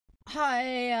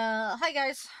Hi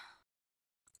guys.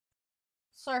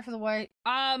 Sorry for the wait.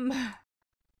 Give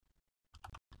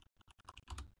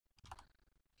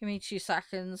me 2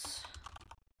 seconds.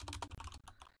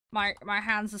 My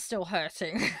hands are still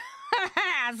hurting.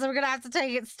 So we're gonna have to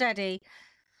take it steady.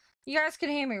 You guys can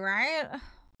hear me, right?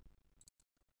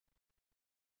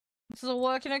 This is all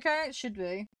working okay? It should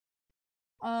be.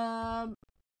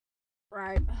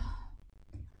 Right.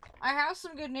 I have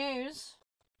some good news.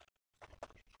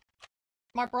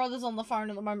 My brother's on the phone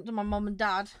at the moment to my mum and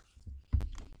dad.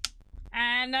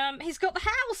 And, he's got the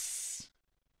house!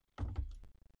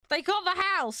 They got the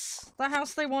house! The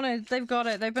house they wanted. They've got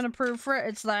it. They've been approved for it.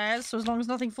 It's theirs. So as long as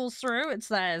nothing falls through, it's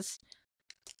theirs.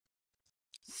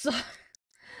 So,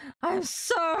 I'm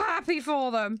so happy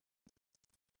for them.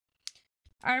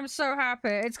 I'm so happy.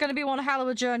 It's going to be one hell of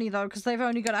a journey, though, because they've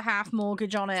only got a half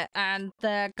mortgage on it, and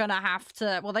they're going to have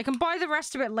to... Well, they can buy the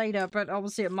rest of it later, but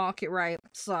obviously at market rate,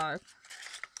 so...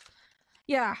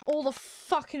 Yeah, all the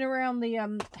fucking around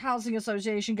the housing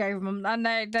association gave them, and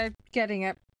they're getting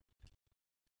it.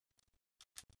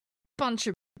 Bunch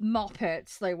of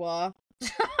muppets they were.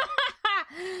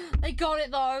 They got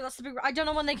it though. That's the big. I don't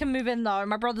know when they can move in though.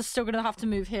 My brother's still gonna have to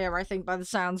move here, I think, by the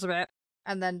sounds of it,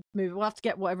 and then move. We'll have to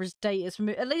get whatever his date is for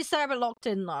move. At least they have it locked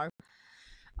in though.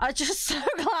 I'm just so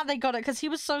glad they got it because he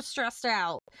was so stressed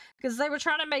out because they were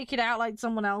trying to make it out like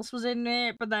someone else was in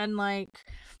it, but then like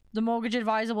the mortgage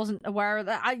advisor wasn't aware of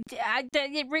that.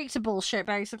 It reeked of bullshit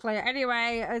basically.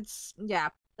 Anyway, it's yeah.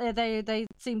 They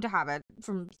seem to have it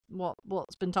from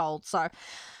what's been told. So,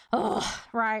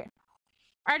 right.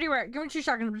 Anyway, give me 2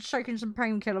 seconds. I'm just shaking some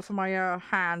painkiller for my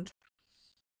hand.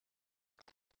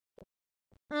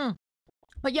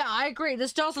 But yeah, I agree.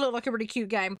 This does look like a really cute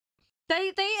game.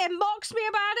 They inboxed me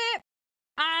about it,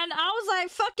 and I was like,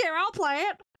 "Fuck yeah, I'll play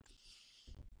it."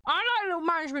 I like little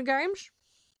management games.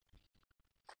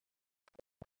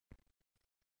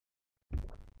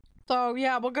 So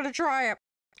yeah, we're gonna try it.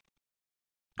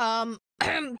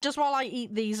 Just while I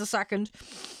eat these a second.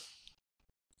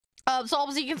 So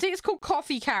obviously you can see it's called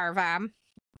Coffee Caravan.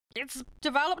 It's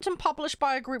developed and published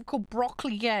by a group called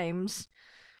Broccoli Games,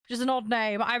 which is an odd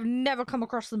name. I've never come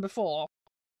across them before.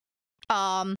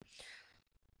 But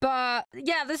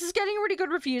yeah, this is getting really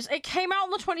good reviews. It came out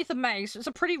on the 20th of May, so it's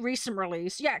a pretty recent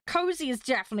release. Yeah, cozy is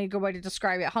definitely a good way to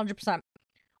describe it, 100%.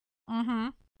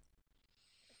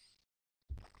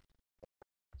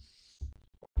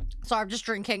 Sorry, I'm just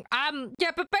drinking.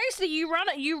 Yeah, but basically you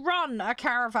run a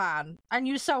caravan and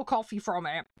you sell coffee from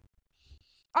it.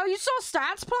 Oh, you saw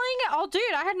Stats playing it? Oh, dude,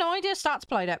 I had no idea Stats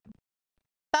played it.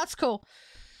 That's cool.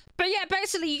 But yeah,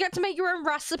 basically you get to make your own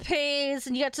recipes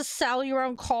and you get to sell your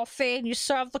own coffee and you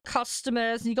serve the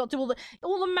customers and you got to do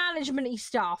all the management-y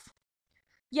stuff.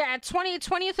 Yeah,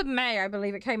 20th of May, I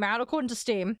believe it came out, according to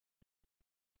Steam.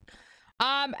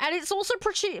 And it's also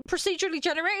procedurally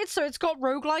generated, so it's got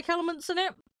roguelike elements in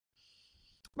it,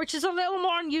 which is a little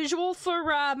more unusual for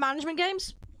management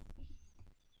games.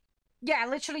 Yeah,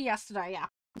 literally yesterday, yeah.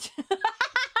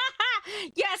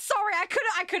 Yeah, sorry, I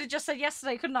could have just said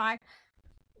yesterday, couldn't I?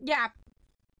 Yeah.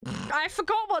 I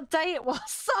forgot what day it was,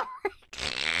 sorry.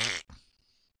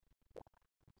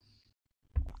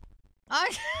 I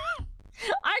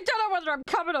don't know whether I'm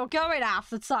coming or going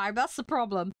half the time, that's the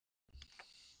problem.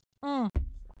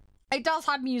 It does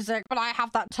have music, but I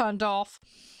have that turned off.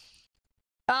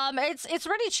 It's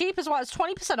really cheap as well. It's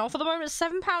 20% off at the moment. It's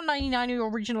 £7.99 your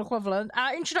original equivalent.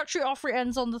 Introductory offer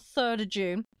ends on the 3rd of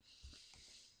June.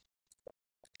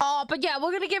 But yeah,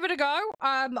 we're gonna give it a go.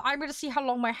 I'm gonna see how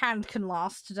long my hand can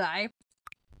last today.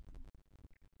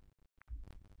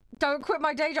 Don't quit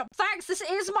my day job. Thanks, this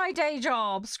is my day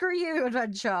job. Screw you,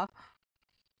 adventure.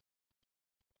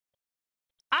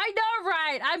 I know,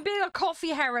 right? I'm being a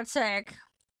coffee heretic.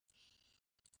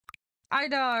 I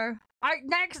know.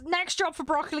 Next job for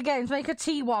Broccoli Games, make a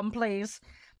tea one, please.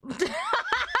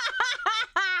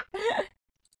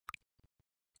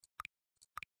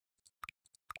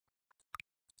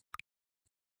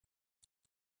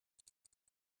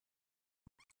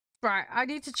 Right, I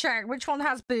need to check which one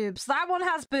has boobs. That one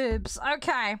has boobs.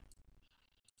 Okay.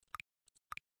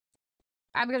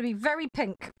 I'm gonna be very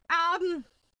pink.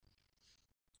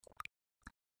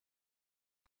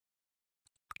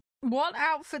 What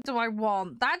outfit do I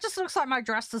want? That just looks like my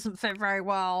dress doesn't fit very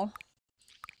well.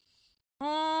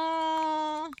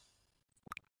 Of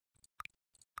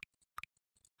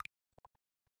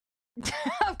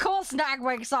course Nag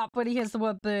wakes up when he hears the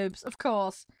word boobs. Of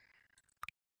course.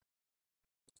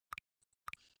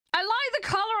 I like the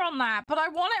color on that, but I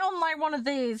want it on like one of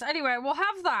these. Anyway, we'll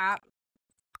have that.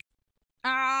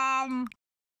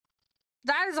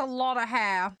 That is a lot of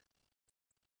hair.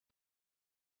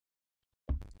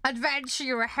 Adventure,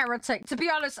 you're a heretic. To be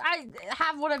honest, I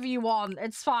have whatever you want.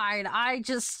 It's fine. I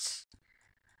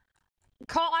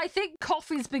think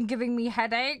coffee's been giving me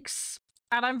headaches,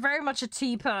 and I'm very much a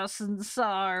tea person,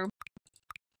 so...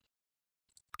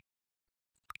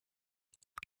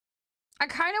 I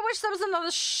kind of wish there was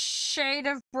another shade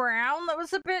of brown that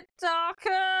was a bit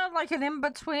darker, like an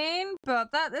in-between, but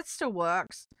it still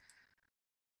works.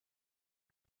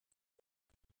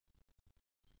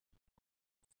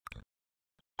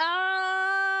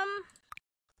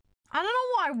 I don't know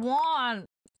what I want.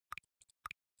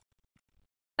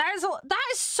 That is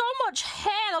so much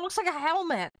hair. That looks like a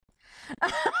helmet.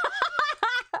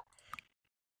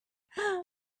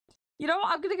 You know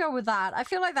what? I'm gonna go with that. I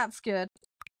feel like that's good.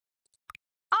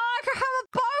 Oh, I could have a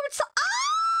boat!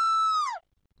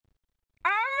 Ah!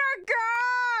 Oh my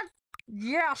god!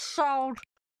 Yeah, sold.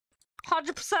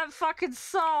 100% fucking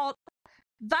sold.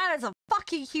 That is a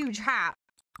fucking huge hat.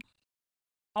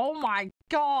 Oh my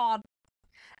god.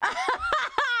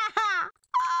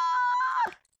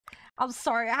 I'm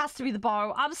sorry, it has to be the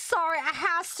bow. I'm sorry, it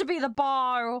has to be the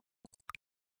bow.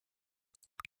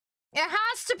 It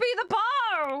has to be the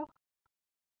bow.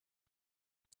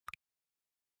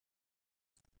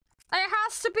 It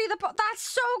has to be the bow. That's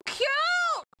so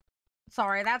cute.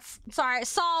 Sorry,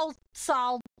 sold.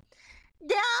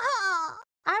 Yeah,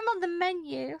 I'm on the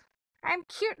menu. I'm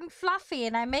cute and fluffy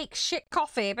and I make shit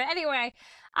coffee. But anyway,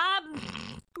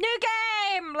 new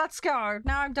game. Let's go.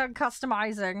 Now I'm done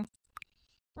customizing.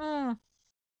 Oh!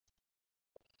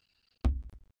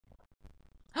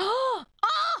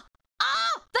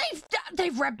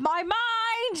 They've read my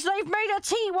mind! They've made a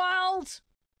tea world!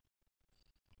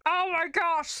 Oh my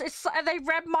gosh, they've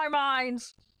read my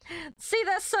mind. See,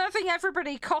 they're serving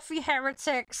everybody coffee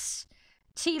heretics,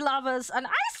 tea lovers, and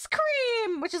ice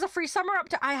cream, which is a free summer up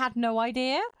to... I had no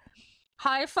idea.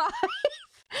 High five.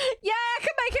 Yeah, I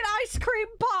can make an ice cream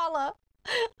parlor.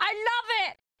 I love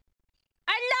it.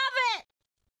 I love it.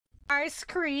 Ice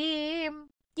cream.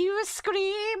 You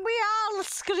scream. We all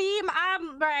scream.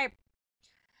 Right.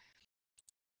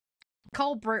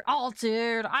 Cold brew. Oh,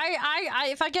 dude.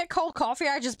 If I get cold coffee,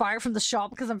 I just buy it from the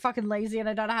shop because I'm fucking lazy and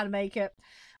I don't know how to make it.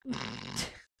 Hey,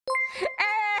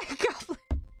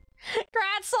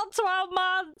 congrats on 12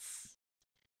 months.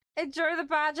 Enjoy the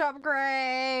badge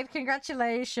upgrade.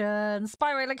 Congratulations.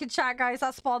 By the way, look in chat, guys.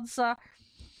 That sponsor.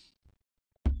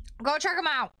 Go check them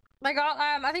out. They got,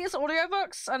 I think it's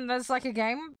audiobooks and there's like a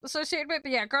game associated with it.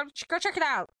 But yeah, go check it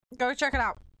out. Go check it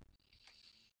out.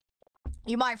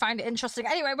 You might find it interesting.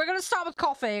 Anyway, we're gonna start with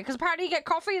coffee, because apparently you get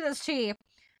coffee, there's tea.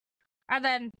 And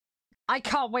then, I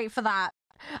can't wait for that.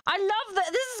 I love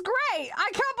that. This is great.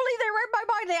 I can't believe they read my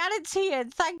mind. They added tea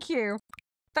in. Thank you.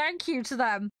 Thank you to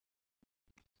them.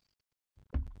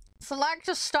 Select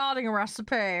a starting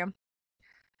recipe.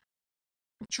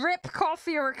 Drip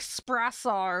coffee or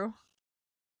espresso.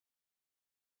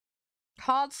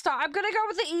 Hard start. I'm gonna go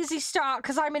with the easy start,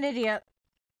 because I'm an idiot.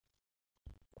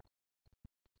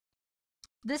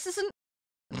 This isn't...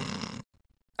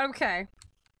 Okay.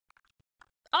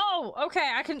 Oh,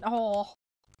 okay, I can... Oh.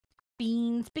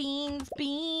 Beans, beans,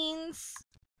 beans.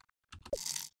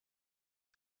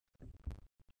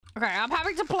 Okay, I'm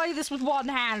having to play this with one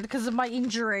hand because of my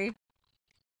injury.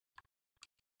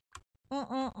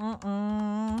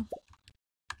 Oh,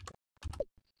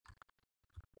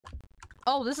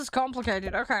 this is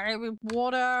complicated. Okay, with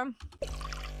water.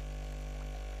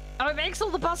 Oh, it makes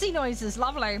all the buzzy noises.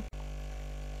 Lovely.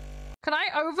 Can I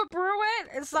overbrew it?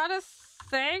 Is that a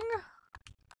thing?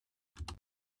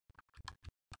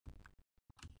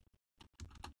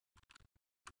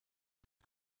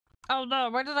 Oh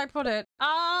no, where did I put it?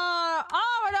 Oh,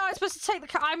 I know, I'm supposed to take the...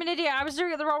 I'm an idiot, I was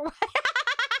doing it the wrong way.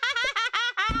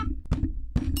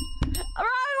 Wrong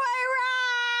way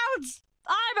around!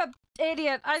 I'm an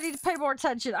idiot, I need to pay more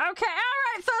attention. Okay,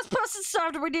 alright, first person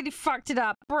served, we nearly fucked it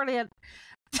up. Brilliant.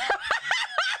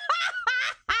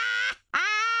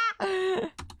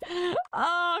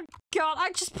 Oh god,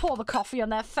 I just pour the coffee on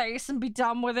their face and be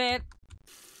done with it.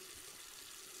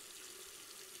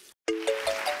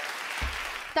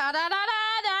 Da da da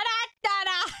da da da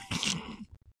da.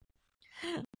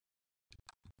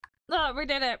 Look, we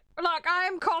did it. Look,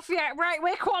 I'm coffee. Right,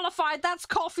 we're qualified. That's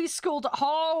coffee school.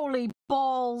 Holy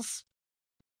balls.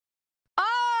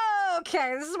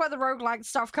 Okay, this is where the roguelike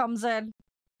stuff comes in.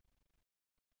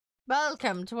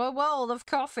 Welcome to a world of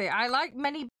coffee. I like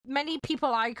many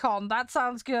people icon. That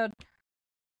sounds good.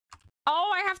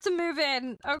 Oh, I have to move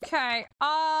in. Okay.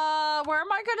 Where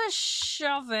am I gonna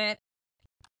shove it?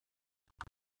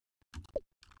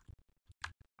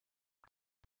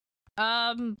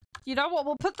 You know what?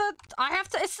 We'll put the... I have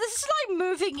to... this is like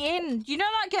moving in. You know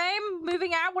that game?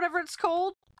 Moving out, whatever it's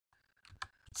called?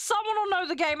 Someone will know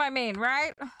the game I mean,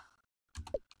 right?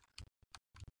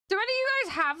 Do any of you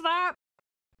guys have that?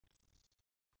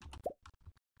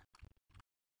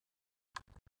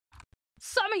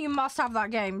 Some of you must have that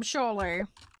game, surely.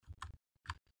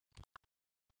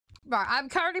 Right, I'm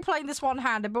currently playing this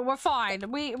one-handed, but we're fine.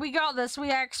 We got this. We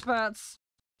experts.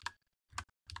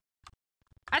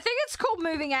 I think it's called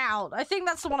Moving Out. I think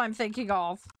that's the one I'm thinking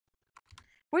of.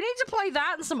 We need to play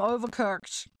that and some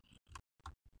Overcooked.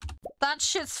 That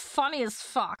shit's funny as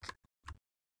fuck.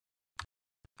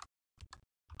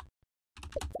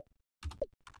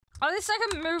 At least I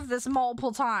can move this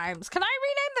multiple times. Can I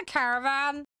rename the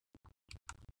caravan?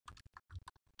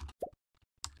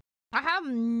 I have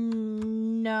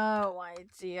no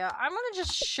idea. I'm gonna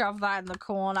just shove that in the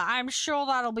corner. I'm sure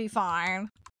that'll be fine.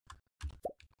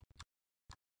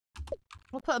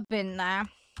 We'll put a bin there.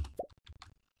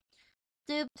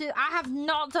 I have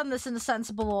not done this in a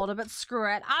sensible order, but screw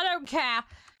it. I don't care.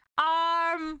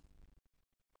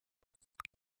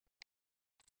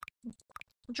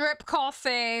 Drip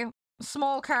coffee,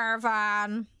 small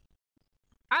caravan.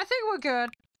 I think we're good.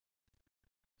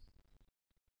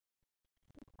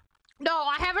 No,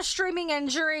 I have a streaming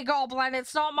injury, Goblin.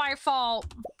 It's not my fault.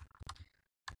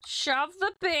 Shove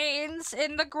the beans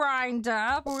in the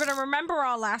grinder. We're gonna remember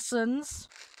our lessons.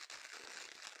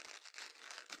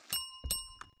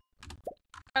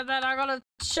 And then I gotta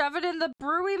shove it in the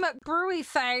Brewy McBrewy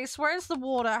face. Where's the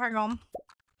water? Hang on.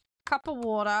 Cup of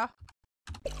water.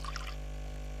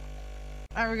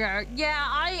 There we go. Yeah,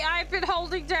 I've been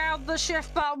holding down the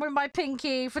shift button with my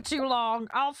pinky for too long.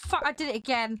 Oh, fuck. I did it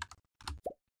again.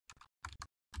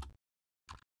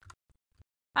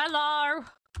 Hello.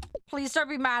 Please don't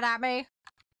be mad at me.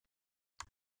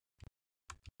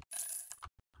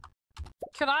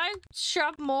 Can I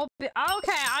shove more okay,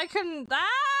 I can... Ah!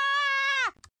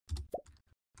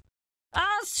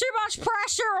 It's too much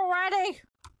pressure already.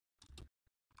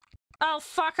 Oh,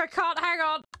 fuck, I can't. Hang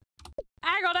on.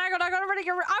 Hang on, I gotta really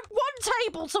get rid... I've one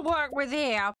table to work with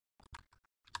here.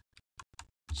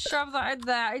 Shove that in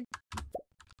there.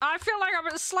 I feel like I'm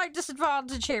at a slight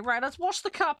disadvantage here. Right, let's wash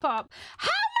the cup up. How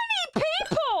many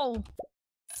people?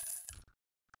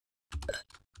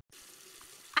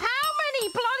 How many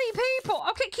bloody people?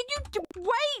 Okay, can you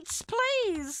wait,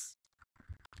 please?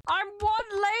 I'm one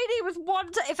lady with one...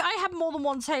 If I had more than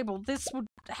one table, this would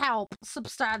help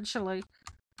substantially.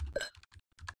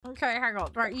 Okay, hang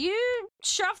on. Right, you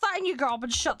shove that in your gob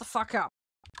and shut the fuck up.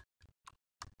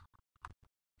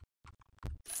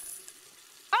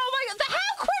 Oh my god,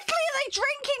 how quickly are they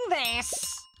drinking this?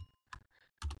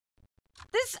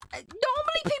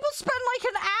 Normally people spend like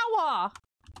an hour.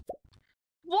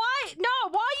 Why? No,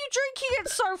 why are you drinking it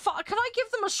so far? Can I give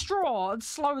them a straw and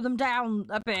slow them down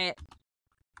a bit?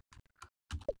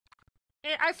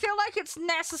 I feel like it's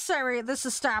necessary at this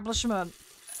establishment.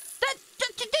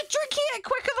 They're drinking it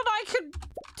quicker than I could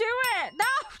do it! No!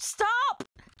 Stop!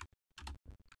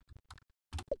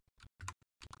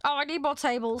 Oh, I need more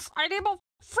tables. I need more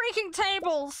freaking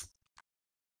tables!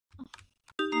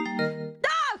 No!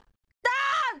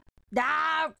 No!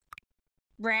 No!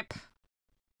 Rip.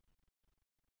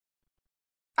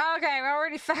 Okay, I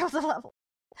already failed the level.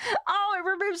 Oh, it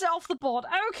removes it off the board.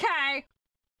 Okay.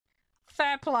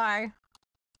 Fair play.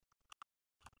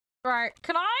 Right,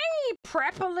 can I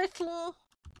prep a little?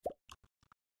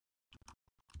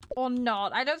 Or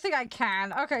not? I don't think I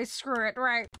can. Okay, screw it.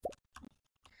 Right.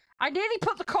 I nearly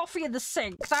put the coffee in the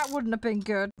sink. That wouldn't have been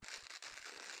good.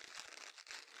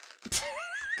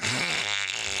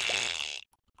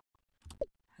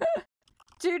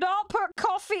 Do not put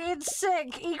coffee in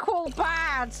sink. Equal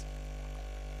bad.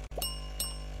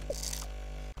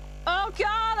 Oh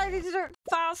god, I need to do it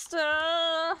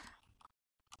faster.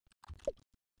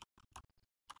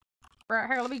 Right,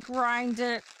 here, let me grind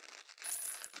it.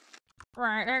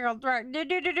 Right, hang on. Right, no,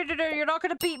 you're not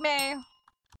gonna beat me.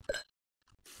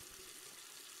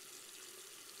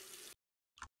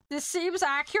 This seems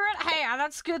accurate? Hey,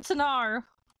 that's good to know.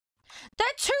 They're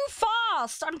too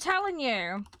fast, I'm telling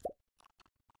you.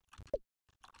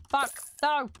 Fuck,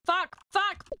 no, fuck.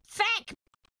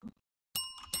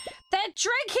 They're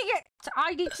drinking it!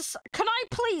 I need to... Can I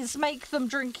please make them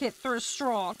drink it through a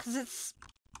straw? Because it's...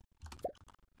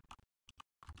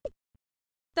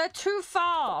 They're too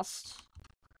fast.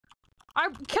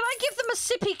 Can I give them a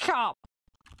sippy cup?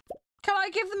 Can I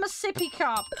give them a sippy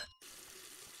cup?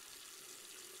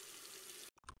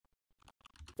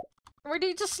 We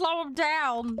need to slow them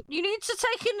down. You need to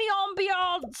take in the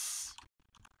ambiance.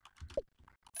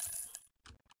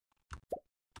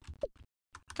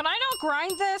 Can I not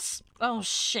grind this? Oh,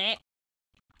 shit.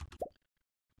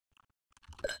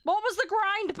 What was the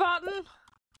grind button?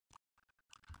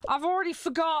 I've already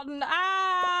forgotten.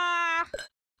 Ah!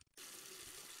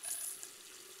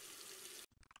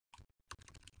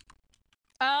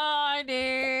 I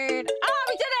need... Oh,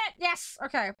 we did it! Yes!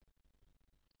 Okay.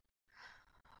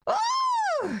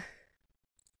 Ooh!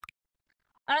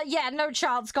 Yeah, no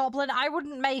chance, Goblin. I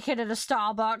wouldn't make it at a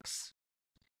Starbucks.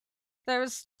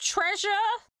 There's treasure.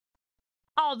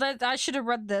 Oh, I should have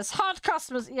read this. Hard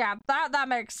customers. Yeah, that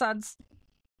makes sense.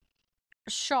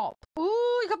 Shop. Ooh,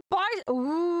 you can buy...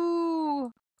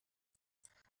 Ooh.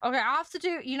 Okay, I have to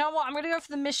do... You know what? I'm gonna go for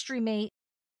the mystery meat.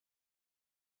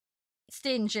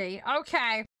 Stingy.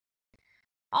 Okay.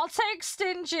 I'll take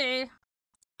stingy.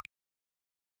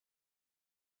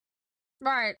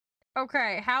 Right.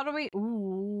 Okay, how do we...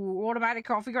 Ooh, automatic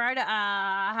coffee grinder.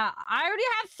 I already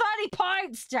have 30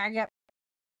 pints, dang it.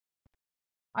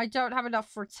 I don't have enough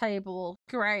for a table.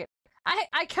 Great.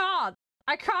 I can't.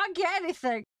 I can't get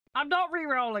anything. I'm not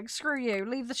re-rolling. Screw you.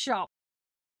 Leave the shop.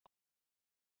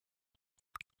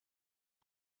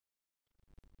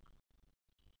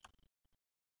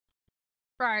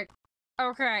 Right.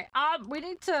 Okay. We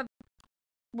need to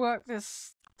work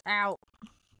this out.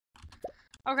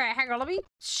 Okay, hang on. Let me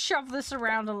shove this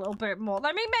around a little bit more.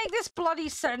 Let me make this bloody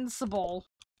sensible.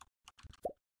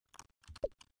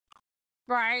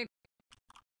 Right.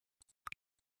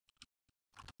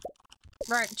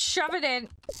 Right, shove it in.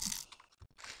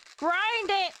 Grind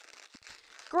it!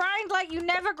 Grind like you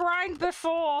never grind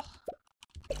before.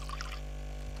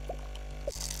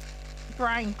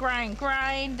 Grind, grind,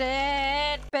 grind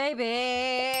it,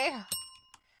 baby.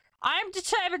 I'm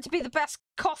determined to be the best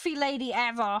coffee lady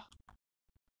ever.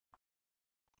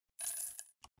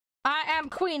 I am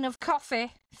queen of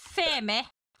coffee. Fear me.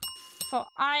 For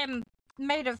I am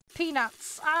made of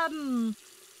peanuts. I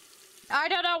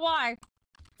don't know why.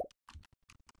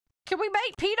 Can we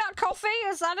make peanut coffee?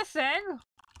 Is that a thing?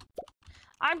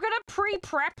 I'm gonna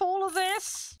pre-prep all of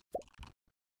this.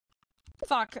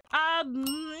 Fuck. I'm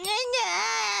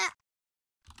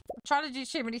trying to do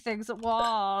too many things at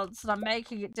once, and I'm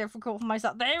making it difficult for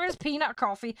myself. There is peanut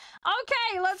coffee.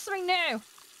 Okay, let's something new.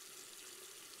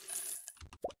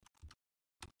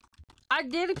 I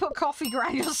nearly put coffee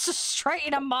granules straight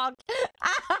in a mug.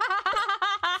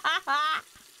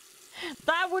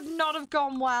 That would not have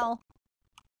gone well.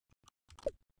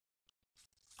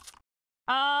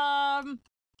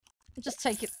 Just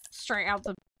take it straight out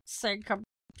the sink. I'm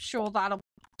sure that'll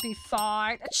be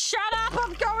fine. Shut up!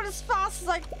 I'm going as fast as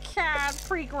I can.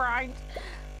 Pre-grind.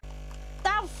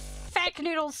 That fake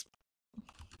noodles.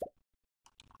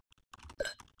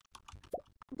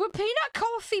 Would peanut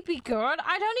coffee be good?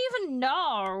 I don't even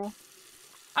know.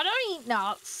 I don't eat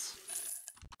nuts.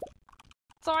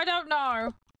 So I don't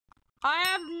know. I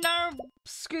have no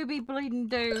Scooby bleeding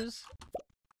doos.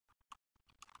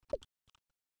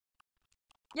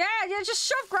 Yeah, just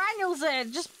shove granules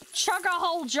in. Just chug a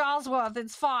whole jar's worth.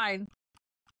 It's fine.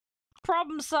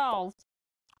 Problem solved.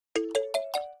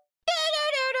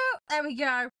 There we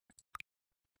go.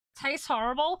 Tastes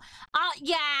horrible.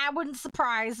 Yeah, wouldn't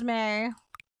surprise me.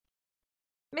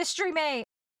 Mystery meat.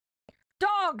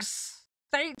 Dogs.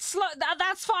 They eat slow.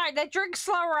 That's fine. They drink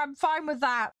slower. I'm fine with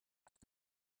that.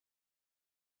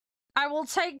 I will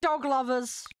take dog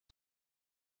lovers.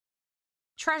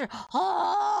 Treasure.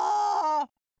 Oh!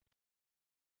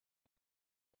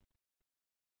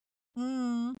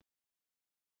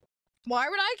 Why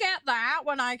would I get that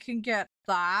when I can get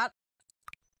that?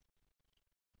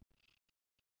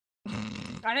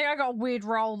 I think I got a weird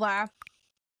roll there.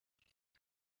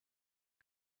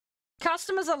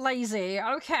 Customers are lazy.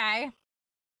 Okay.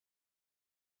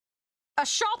 A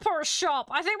shop or a shop?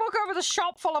 I think we'll go with a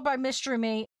shop followed by mystery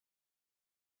meat.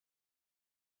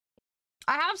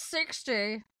 I have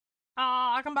 60.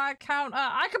 I can buy a counter.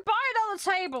 I can buy another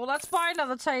table. Let's buy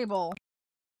another table.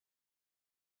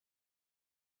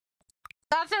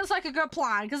 That feels like a good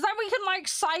plan, because then we can, like,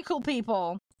 cycle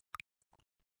people.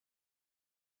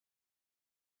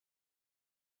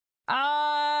 You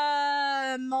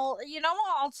know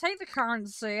what? I'll take the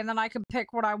currency, and then I can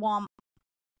pick what I want.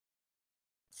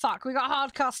 Fuck, we got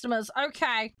hard customers.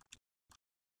 Okay.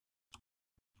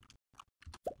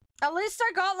 At least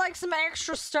I got, like, some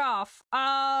extra stuff.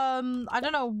 I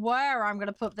don't know where I'm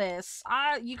gonna put this.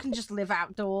 You can just live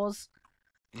outdoors.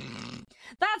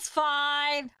 That's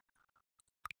fine.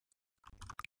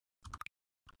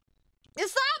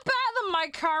 Is that better than my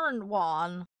current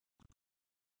one?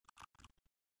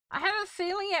 I have a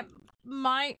feeling it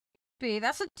might be.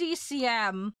 That's a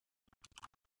DCM.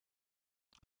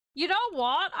 You know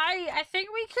what? I think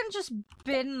we can just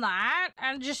bin that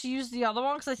and just use the other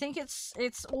one because I think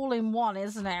it's all in one,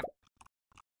 isn't it?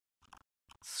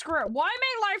 Screw it. Why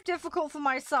make life difficult for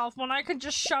myself when I can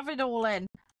just shove it all in?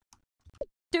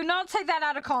 Do not take that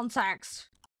out of context.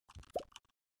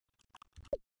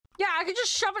 Yeah, I can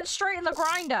just shove it straight in the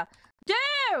grinder.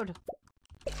 Dude!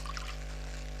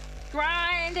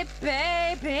 Grind it,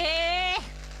 baby!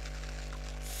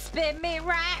 Spin me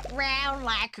right round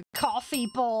like a coffee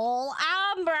ball.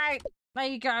 Right. There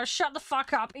you go. Shut the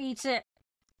fuck up. Eat it.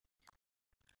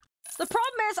 The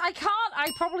problem is,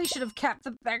 I probably should have kept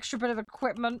the extra bit of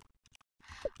equipment.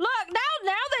 Look, now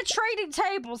they're trading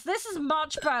tables. This is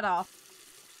much better.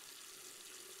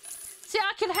 See,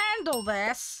 I can handle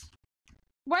this.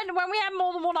 When we have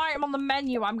more than one item on the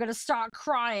menu, I'm gonna start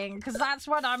crying, because that's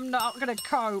when I'm not gonna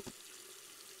cope.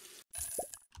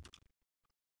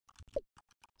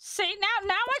 See, now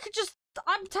I could just...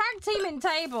 I'm tag teaming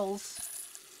tables.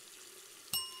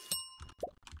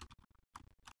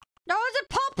 No, the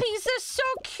puppies, they're so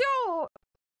cute.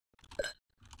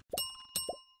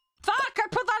 Fuck, I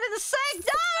put that in the sink.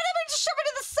 No, I didn't mean to shove it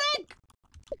in the sink.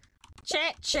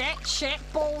 Shit,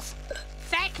 balls.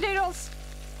 Fake noodles.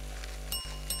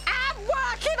 I'm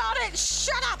working on it.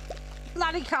 Shut up.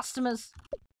 Bloody customers.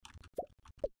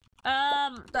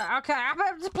 Okay, I'm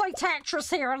going to play Tetris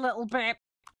here a little bit.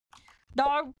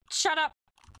 No, shut up.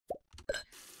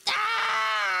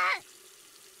 Ah!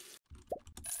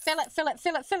 Fill it.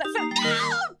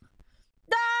 No!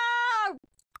 No!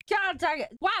 God dang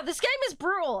it. Wow, this game is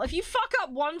brutal. If you fuck up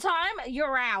one time,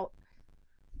 you're out.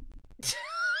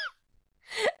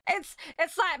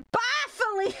 It's like, bye,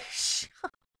 Felicia!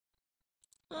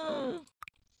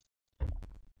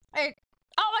 Hey,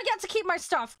 oh, I get to keep my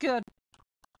stuff. Good.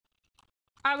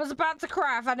 I was about to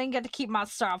cry if I didn't get to keep my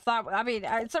stuff. I mean,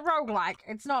 it's a roguelike.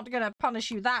 It's not gonna punish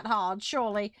you that hard,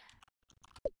 surely.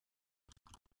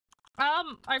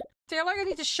 I feel like I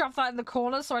need to shove that in the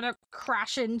corner so I don't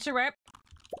crash into it.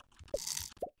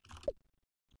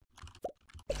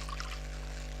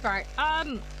 Right,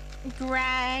 grind.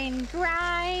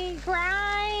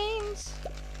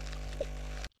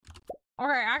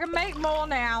 Okay, I can make more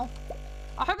now.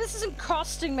 I hope this isn't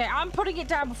costing me. I'm putting it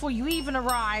down before you even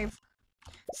arrive.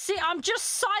 See, I'm just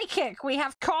psychic. We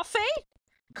have coffee.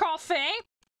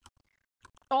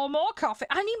 Or more coffee.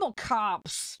 I need more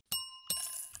cups.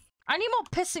 I need more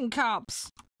pissing cups.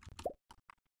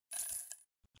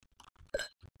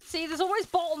 See, there's always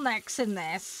bottlenecks in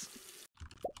this.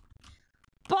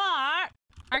 But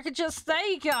I could just, there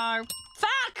you go.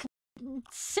 Fuck!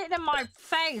 It's sitting in my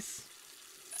face.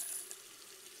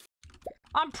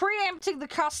 I'm preempting the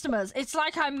customers. It's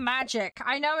like I'm magic.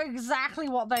 I know exactly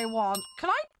what they want. Can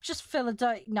I just fill a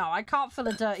dirty... No, I can't fill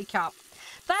a dirty cup.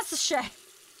 That's a shame.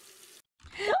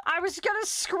 I was gonna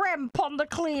scrimp on the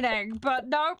cleaning, but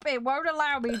nope, it won't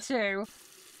allow me to.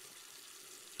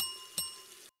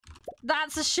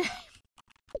 That's a shame.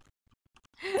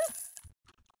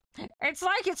 It's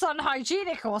like it's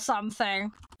unhygienic or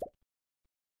something.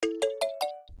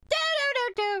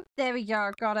 There we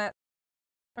go, got it.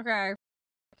 Okay.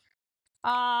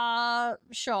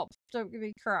 Shop. Don't give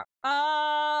me crap.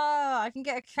 I can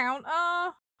get a counter.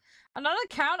 Another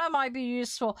counter might be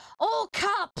useful. Oh,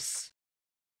 cups!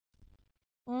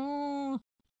 I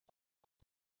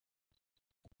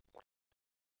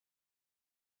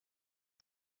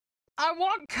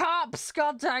want cups,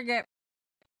 god dang it.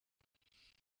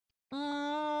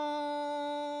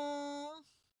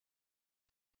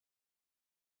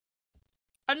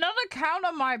 Another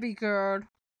counter might be good.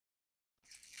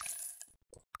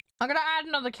 I'm gonna add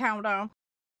another counter.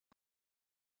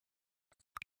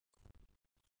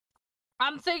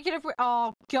 I'm thinking if we...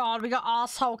 Oh, God, we got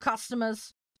asshole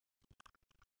customers.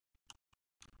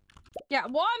 Yeah,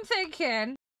 what I'm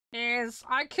thinking is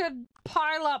I could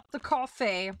pile up the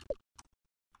coffee.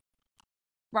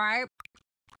 Right?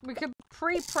 We could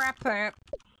pre-prep it.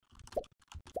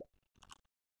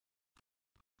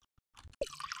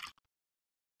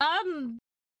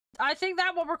 I think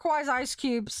that one requires ice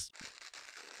cubes.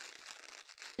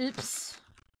 Oops.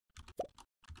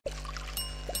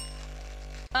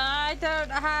 I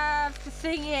don't have the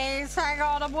thingies. Hang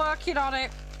on, I'm working on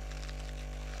it.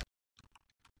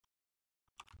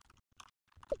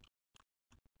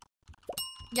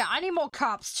 Yeah, I need more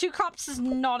cups. 2 cups is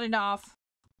not enough.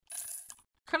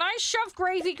 Can I shove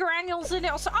gravy granules in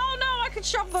it? Also, oh no, I can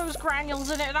shove those granules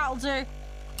in it. That'll do.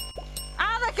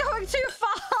 Ah, they're going too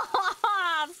fast.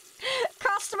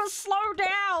 Customers, slow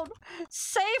down.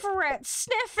 Savor it.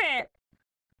 Sniff it.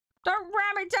 Don't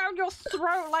ram it down your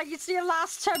throat like it's your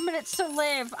last 10 minutes to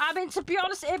live. I mean, to be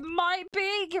honest, it might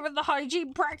be, given the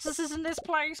hygiene practices in this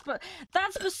place, but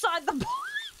that's beside the point.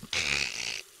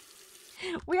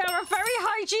 We are a very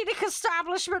hygienic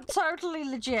establishment, totally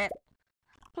legit.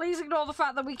 Please ignore the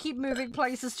fact that we keep moving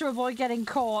places to avoid getting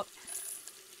caught.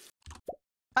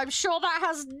 I'm sure that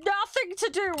has nothing to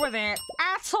do with it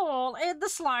at all, in the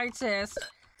slightest.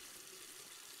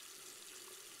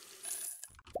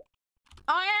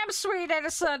 I am sweet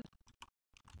innocent.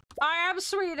 I am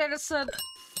sweet innocent.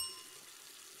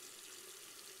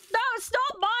 No, it's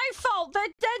not my fault. They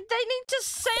need to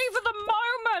savor the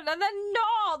moment, and they're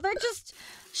not. They're just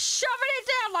shoving it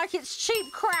down like it's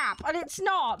cheap crap, and it's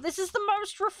not. This is the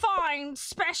most refined,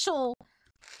 special,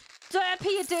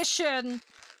 derpy edition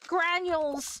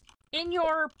granules in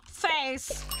your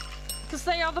face, because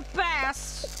they are the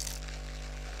best.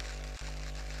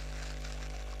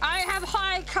 I have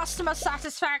high customer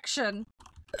satisfaction,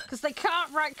 because they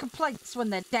can't write complaints when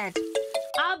they're dead.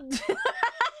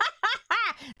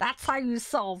 That's how you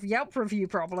solve Yelp review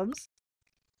problems.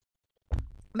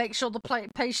 Make sure the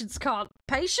patients can't...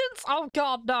 Patients? Oh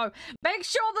god, no. Make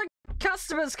sure the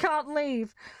customers can't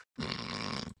leave.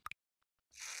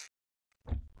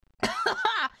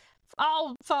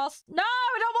 Oh, fast... No,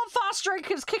 I don't want fast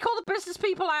drinkers. Kick all the business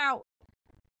people out.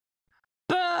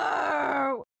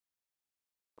 Boo!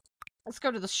 Let's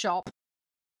go to the shop.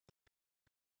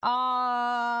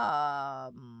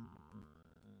 I'm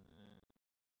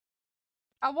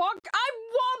 1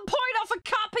 point off a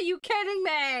cup. Are you kidding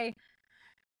me?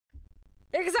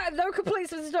 Exactly. No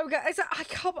complaints. There's no.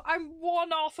 Exactly. I'm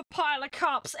 1 off a pile of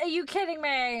cups. Are you kidding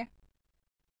me?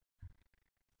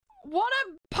 What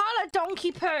a pile of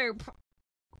donkey poop.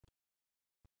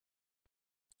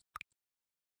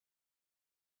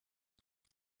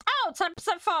 Oh,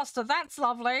 10% faster. That's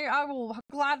lovely. I will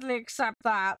gladly accept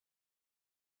that.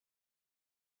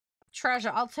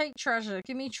 Treasure. I'll take treasure.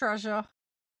 Give me treasure.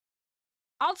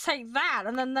 I'll take that,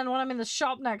 and then when I'm in the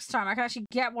shop next time, I can actually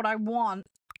get what I want.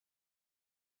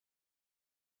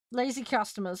 Lazy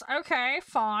customers. Okay,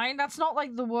 fine. That's not,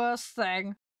 like, the worst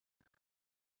thing.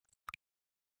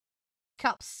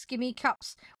 Cups. Give me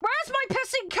cups. Where's my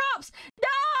pissing cups?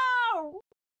 No!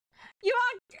 You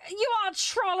are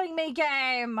trolling me,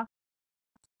 game.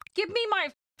 Give me my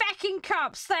fucking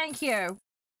cups, thank you.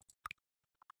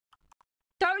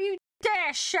 Don't you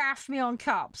dare shaft me on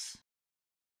cups.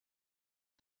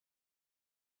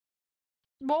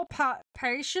 More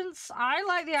patience? I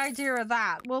like the idea of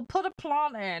that. We'll put a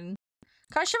plant in.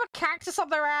 Can I shove a cactus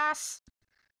up their ass?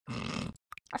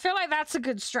 I feel like that's a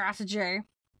good strategy.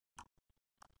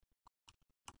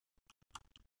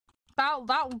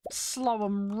 That'll slow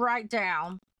them right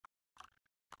down.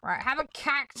 Right, have a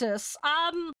cactus.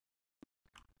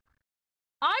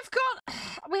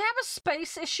 We have a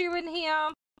space issue in here.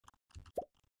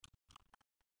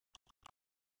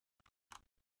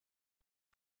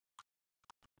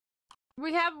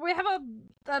 We have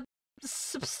a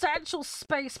substantial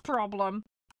space problem.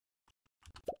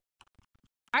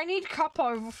 I need cup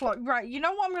overflow. Right, you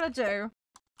know what I'm gonna do?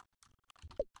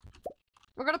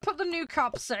 We're gonna put the new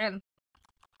cups in.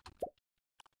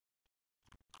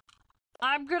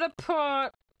 I'm gonna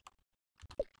put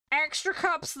extra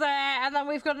cups there, and then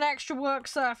we've got an extra work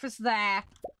surface there.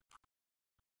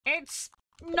 It's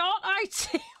not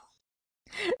ideal.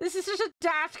 This is just a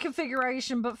daft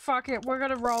configuration, but fuck it, we're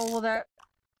gonna roll with it.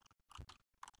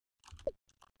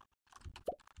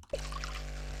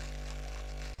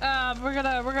 We're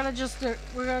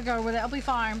gonna go with it. It'll be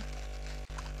fine.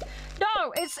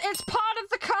 No, it's part of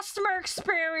the customer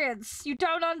experience. You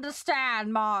don't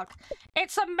understand, Mark.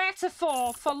 It's a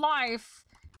metaphor for life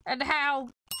and how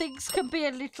things can be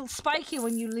a little spiky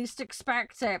when you least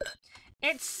expect it.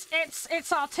 It's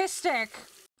artistic.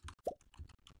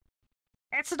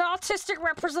 It's an artistic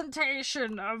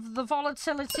representation of the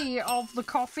volatility of the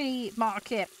coffee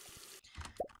market.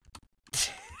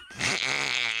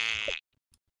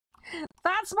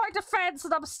 That's my defense,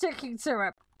 and I'm sticking to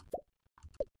it.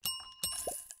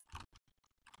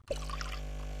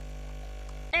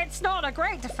 It's not a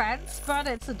great defense, but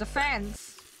it's a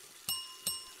defense.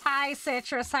 Hi,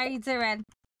 Citrus. How you doing?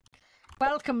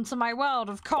 Welcome to my world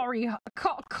of Cory?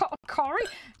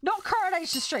 Not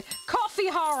Coronation Street. Coffee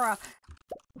horror.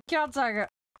 God dang it.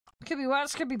 Could be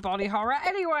worse, could be body horror.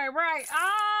 Anyway, right,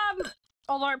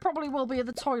 although it probably will be in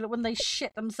the toilet when they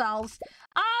shit themselves.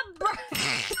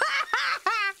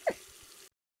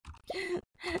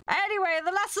 Anyway,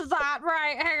 the less of that.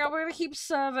 Right, hang on, we're gonna keep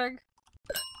serving.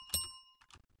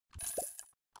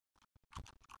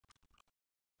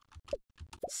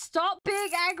 Stop being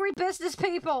angry business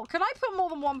people. Can I put more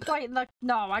than one plate in the...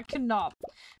 No, I cannot.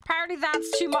 Apparently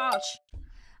that's too much.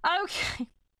 Okay.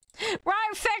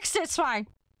 Right, fixed it, fine.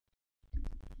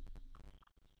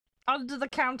 Under the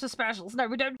counter specials. No,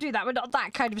 we don't do that. We're not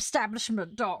that kind of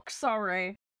establishment, Doc.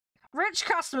 Sorry. Rich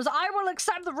customers. I will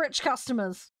accept the rich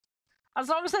customers. As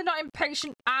long as they're not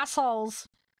impatient assholes.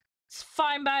 It's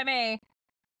fine by me.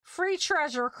 Free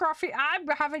treasure, coffee. I'm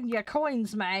having your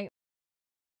coins, mate.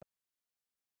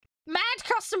 Mad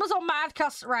customers or mad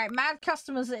customers? Right, mad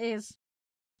customers it is.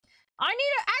 I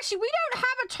need a... Actually, we don't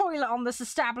have a toilet on this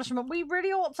establishment. We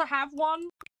really ought to have one.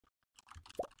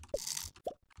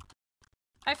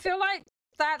 I feel like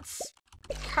that's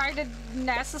kind of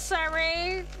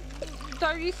necessary,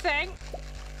 don't you think?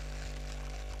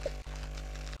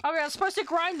 Oh yeah, I'm supposed to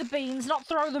grind the beans, not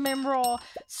throw them in raw.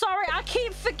 Sorry, I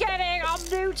keep forgetting I'm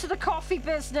new to the coffee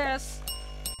business.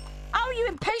 Oh, you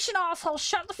impatient asshole,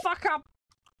 shut the fuck up.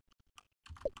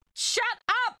 Shut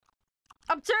up!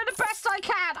 I'm doing the best I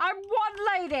can. I'm one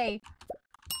lady.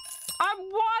 I'm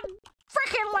one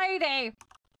freaking lady.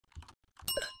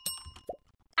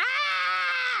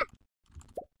 Ah!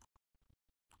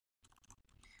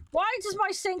 Why does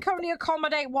my sink only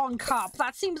accommodate one cup?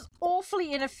 That seems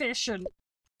awfully inefficient.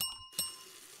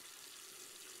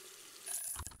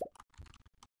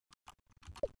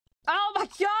 Oh my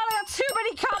god, I got too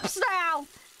many cups now!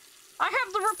 I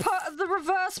have the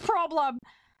reverse problem.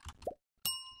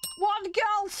 One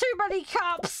girl, too many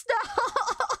cups. No,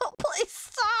 please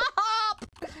stop.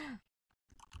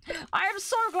 I am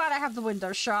so glad I have the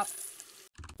window shut.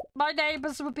 My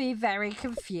neighbors would be very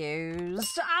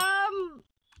confused.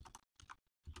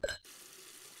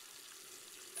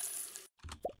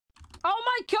 Oh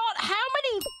my god, how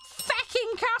many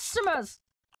fucking customers?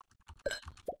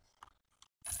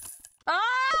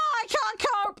 Oh, I can't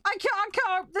cope. I can't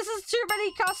cope. This is too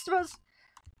many customers.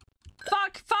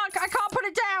 Fuck, I can't put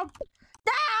it down.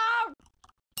 Down!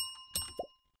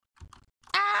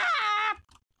 Ah!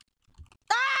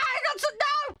 Ah, I got to,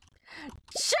 no!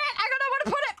 Shit, I don't know where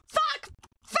to put it. Fuck!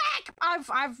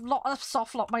 I've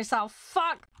soft locked myself.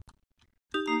 Fuck.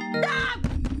 Ah!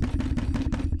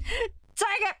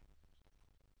 Dang it!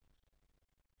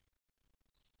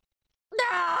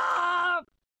 No!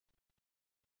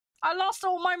 I lost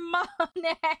all my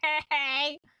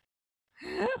money!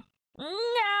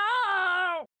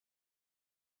 No!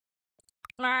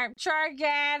 Alright, try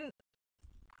again.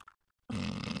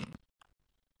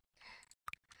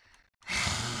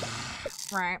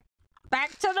 Right.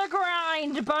 Back to the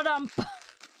grind, but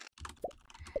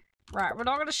right, we're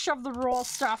not gonna shove the raw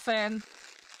stuff in.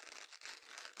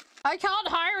 I can't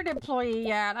hire an employee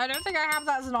yet. I don't think I have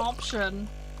that as an option.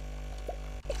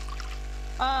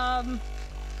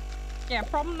 Yeah,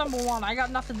 problem number one. I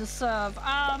got nothing to serve.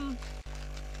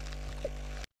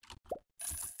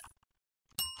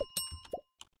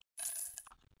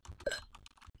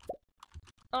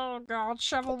 Oh god,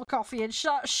 shovel the coffee in.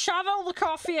 Shovel the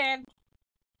coffee in!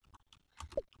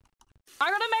 I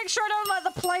gotta make sure I don't let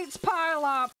the plates pile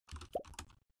up.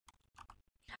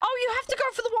 Oh, you have to go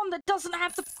for the one that doesn't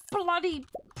have the bloody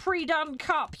pre-done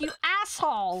cup, you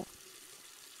asshole!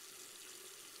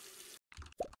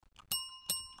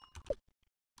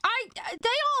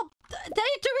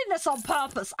 They're doing this on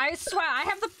purpose, I swear. I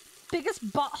have the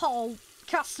biggest butthole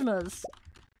customers.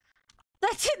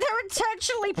 They're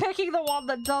intentionally picking the one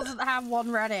that doesn't have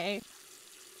one ready.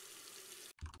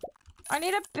 I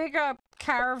need a bigger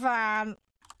caravan.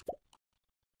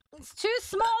 It's too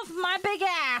small for my big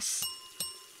ass.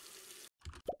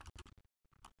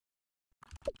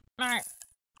 Alright.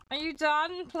 Are you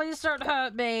done? Please don't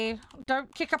hurt me.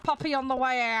 Don't kick a puppy on the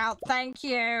way out. Thank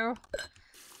you.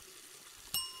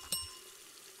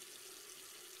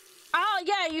 Oh,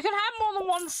 yeah, you can have more than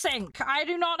one sink. I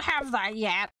do not have that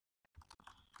yet.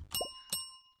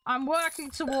 I'm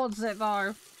working towards it,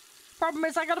 though. Problem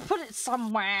is, I gotta put it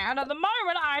somewhere, and at the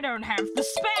moment, I don't have the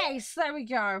space. There we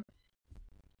go.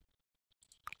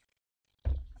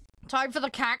 Time for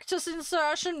the cactus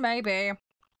insertion? Maybe.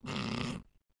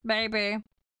 Maybe.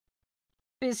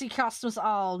 Busy customers.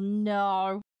 Oh,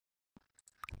 no.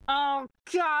 Oh,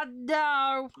 God,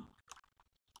 no.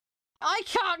 I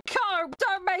can't cope.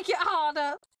 Don't make it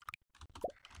harder.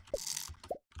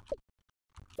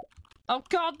 Oh,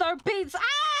 God, no beans.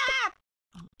 Ah!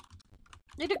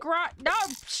 Need to grind. No,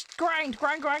 grind.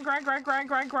 God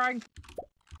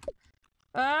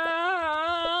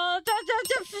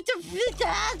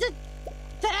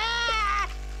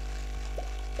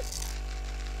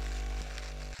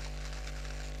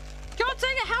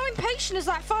dang it, how impatient is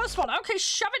that first one? Okay,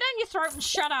 shove it down your throat and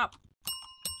shut up.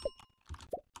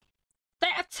 They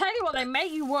are tell you what, they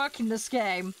make you work in this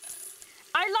game.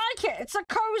 I like it. It's a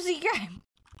cozy game.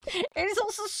 It is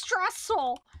also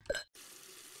stressful.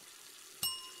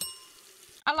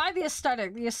 I like the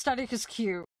aesthetic. The aesthetic is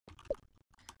cute.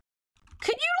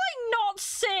 Can you, like, not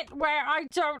sit where I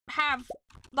don't have,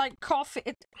 like, coffee?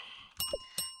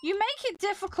 You make it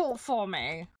difficult for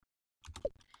me.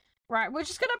 Right, we're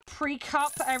just gonna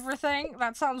pre-cup everything.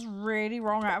 That sounds really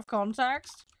wrong out of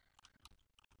context.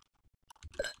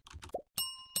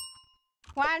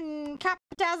 1 cup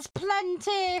does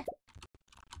plenty.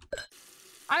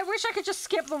 I wish I could just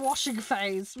skip the washing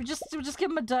phase. We just give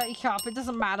them a dirty cup. It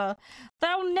doesn't matter.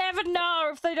 They'll never know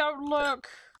if they don't look.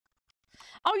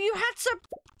 Oh, you had to...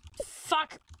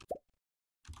 Fuck.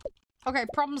 Okay,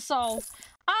 problem solved.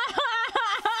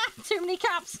 Too many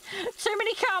cups. Too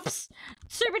many cups.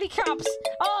 Too many cups.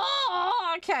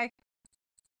 Oh, okay.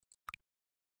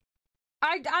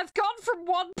 I've gone from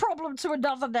one problem to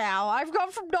another now. I've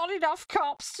gone from not enough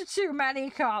cups to too many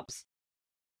cups.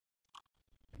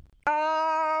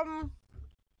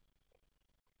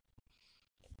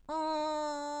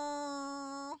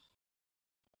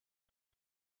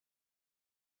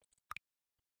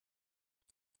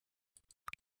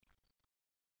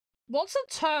 What's a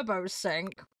turbo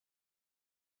sink?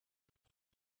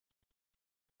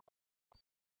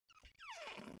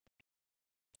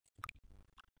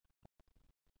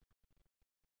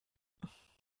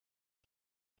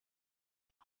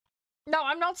 No,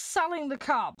 I'm not selling the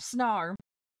cups, no.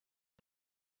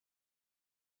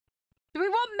 Do we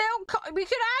want milk? We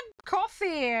could add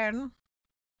coffee in.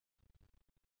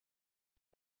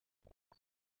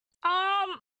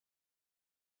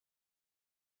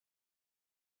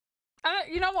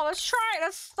 You know what? Let's try it.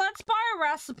 Let's buy a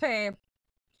recipe.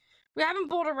 We haven't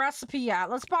bought a recipe yet.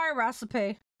 Let's buy a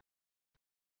recipe.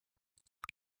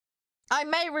 I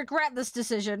may regret this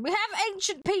decision. We have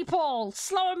ancient people.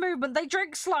 Slower movement. They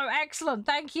drink slow. Excellent.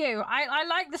 Thank you. I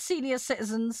like the senior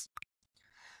citizens.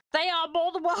 They are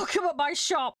more than welcome at my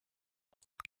shop.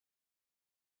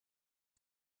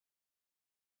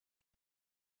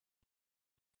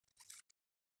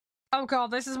 Oh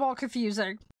god, this is more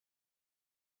confusing.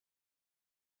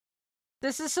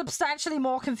 This is substantially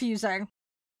more confusing.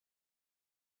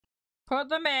 Put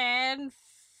them in.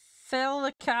 Fill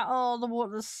the kettle, the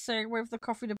water to sink, wait for the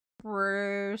coffee to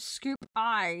brew. Scoop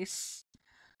ice.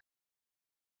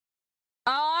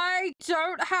 I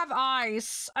don't have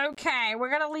ice. Okay, we're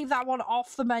gonna leave that one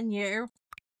off the menu.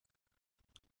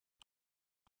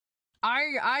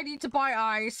 I need to buy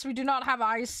ice. We do not have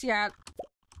ice yet.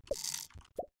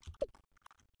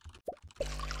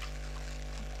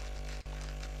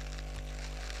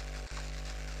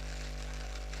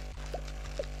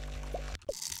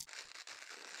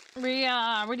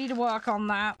 We need to work on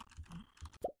that.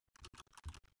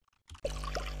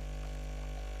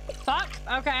 Fuck.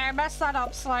 Okay, I messed that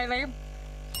up slightly.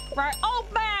 Right,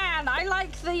 old man. I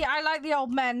like the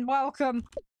old men. Welcome.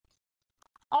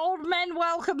 Old men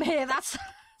welcome here. That's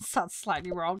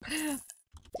slightly wrong.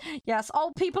 Yes,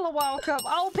 old people are welcome.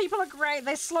 Old people are great.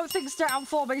 They slow things down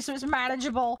for me so it's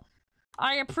manageable.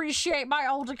 I appreciate my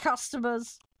older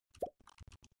customers.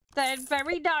 They're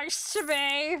very nice to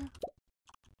me.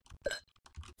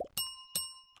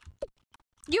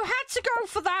 You had to go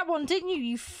for that one, didn't you,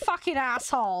 you fucking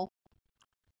asshole?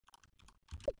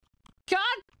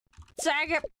 God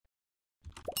dang it.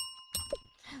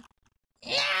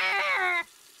 Yeah!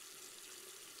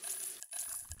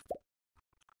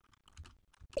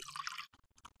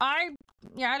 I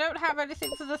don't have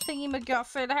anything for the thingy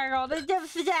MacGuffin. Hang on.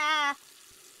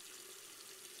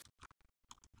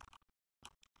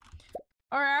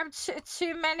 Alright, I'm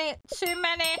too many.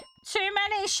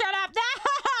 Shut up. No!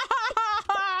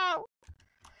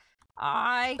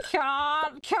 I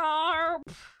can't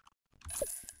cope.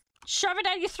 Shove it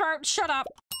down your throat. Shut up.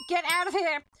 Get out of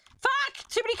here. Fuck!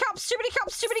 Too many cups. Too many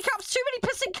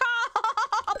pissing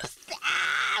cups.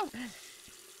 Ow!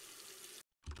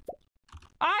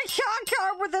 I can't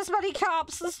cope with this many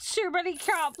cups. There's too many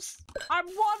cups. I'm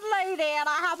one lady and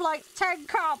I have like 10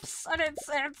 cups and it's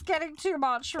getting too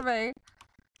much for me.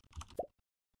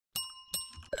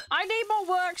 I need more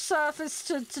work surface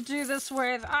to do this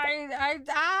with.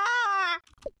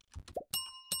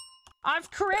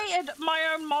 I've created my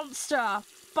own monster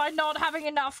by not having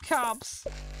enough cups.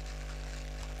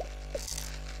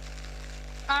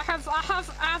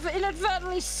 I've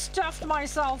inadvertently stuffed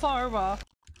myself over.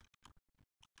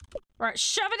 Right,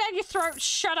 shove it down your throat,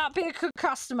 shut up, be a good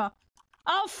customer.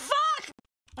 Oh, fuck!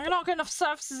 I don't get enough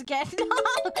surfaces again.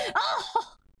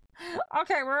 Oh!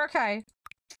 Okay, we're okay.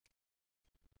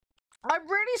 I'm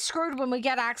really screwed when we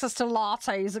get access to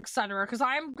lattes, etc., because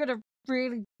I'm gonna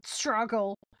really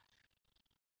struggle.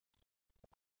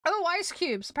 Oh, ice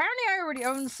cubes. Apparently I already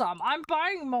own some. I'm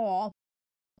buying more.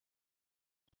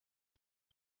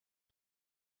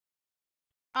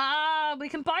 We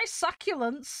can buy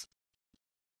succulents.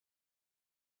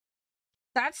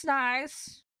 That's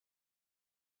nice.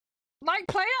 Like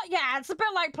plate up? Yeah, it's a bit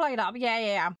like plate up.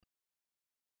 Yeah.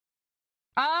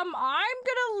 I'm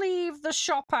gonna leave the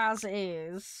shop as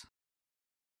is.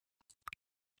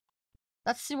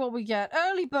 Let's see what we get.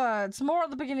 Early birds. More at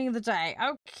the beginning of the day.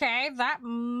 Okay, that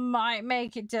might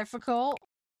make it difficult.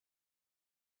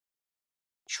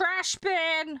 Trash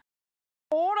bin.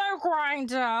 Auto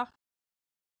grinder.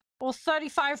 Or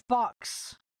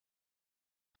 $35.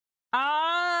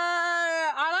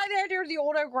 I like the idea of the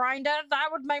auto grinder. That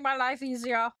would make my life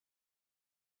easier.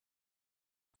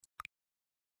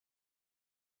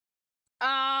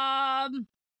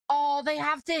 Oh, they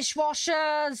have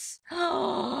dishwashers.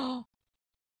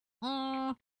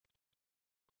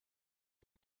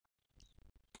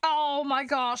 Oh my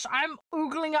gosh, I'm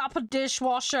oogling up a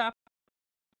dishwasher.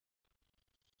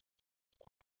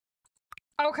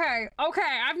 Okay.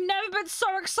 I've never been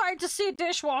so excited to see a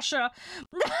dishwasher.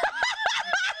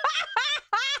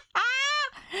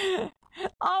 Oh,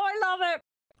 I love it.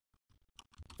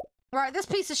 Right, this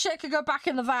piece of shit could go back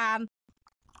in the van.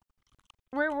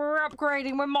 We're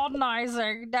upgrading, we're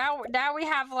modernizing. Now we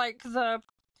have like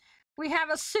we have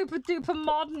a super duper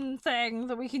modern thing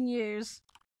that we can use.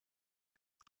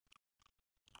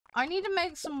 I need to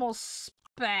make some more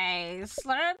space.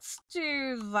 Let's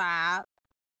do that.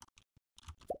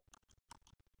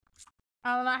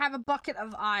 And I have a bucket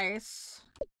of ice.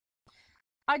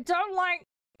 I don't like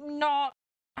not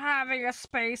having a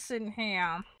space in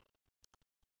here.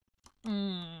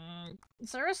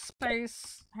 Is there a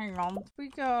space? Hang on. We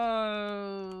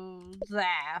go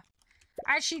there.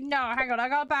 Actually, no. Hang on. I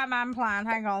got a Batman plan.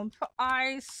 Hang on. Put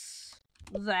ice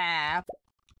there.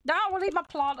 No, we'll leave my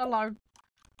plant alone.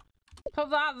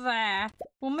 Put that there.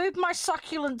 We'll move my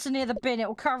succulent to near the bin. It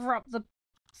will cover up the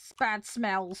bad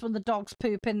smells when the dogs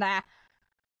poop in there.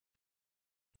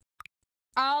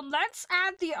 Let's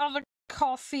add the other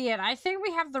coffee in. I think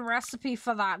we have the recipe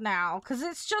for that now, because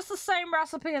it's just the same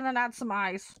recipe and then add some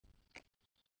ice.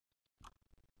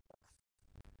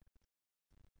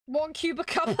 1 cube a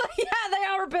cup. Yeah, they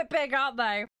are a bit big, aren't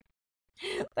they?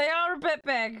 They are a bit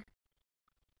big.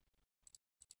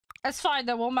 It's fine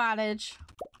though, we'll manage.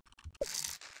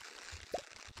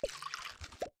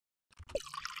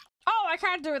 Oh, I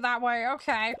can't do it that way.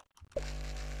 Okay.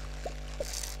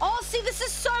 Oh, see, this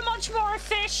is so much more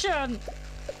efficient.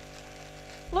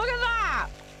 Look at that.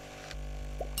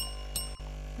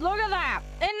 Look at that.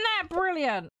 Isn't that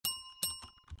brilliant?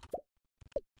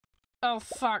 Oh,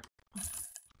 fuck.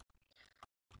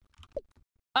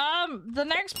 The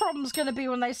next problem's gonna be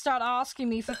when they start asking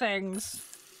me for things.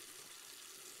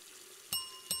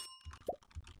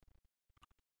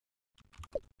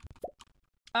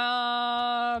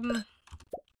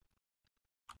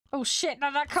 Oh shit,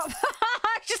 no, that cup.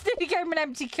 I just nearly gave him an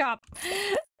empty cup.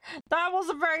 That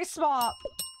wasn't very smart.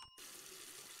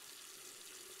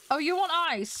 Oh, you want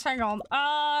ice? Hang on.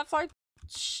 If I...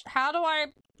 How do I...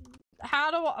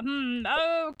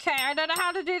 Okay, I don't know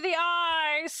how to do the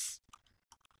ice.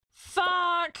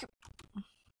 Fuck.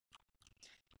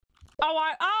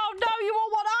 Oh, no, you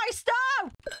all want ice? No!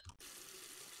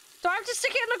 Do I have to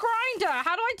stick it in the grinder?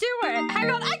 How do I do it? Hang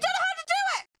on, I don't know how to do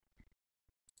it!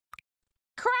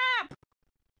 Crap!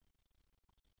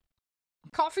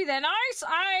 Coffee then ice?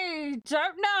 I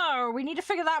don't know. We need to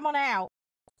figure that one out.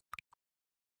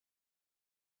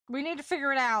 We need to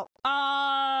figure it out.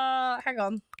 Hang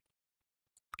on.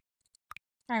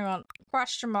 Hang on.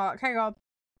 Question mark. Hang on.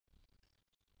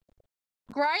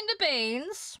 Grind the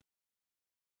beans.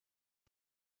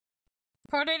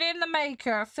 Put it in the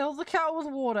maker. Fill the kettle with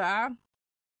water.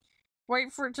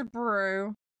 Wait for it to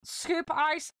brew. Scoop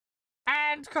ice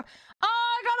and... Oh,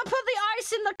 I gotta put the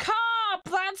ice in the cup!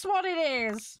 That's what it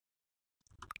is!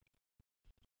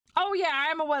 Oh yeah, I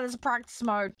am aware there's a practice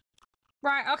mode.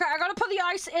 Right, okay, I gotta put the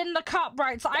ice in the cup,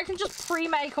 right, so I can just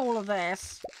pre-make all of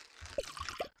this.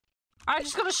 I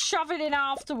just gotta shove it in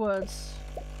afterwards.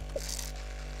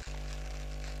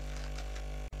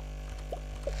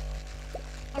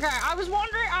 Okay, I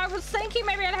was thinking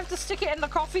maybe I'd have to stick it in the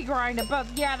coffee grinder, but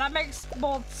yeah, that makes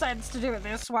more sense to do it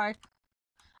this way.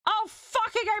 Oh,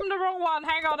 fuck, I gave him the wrong one.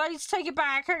 Hang on, I need to take it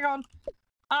back. Hang on.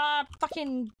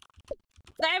 Fucking...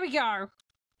 There we go.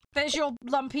 There's your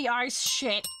lumpy ice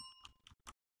shit.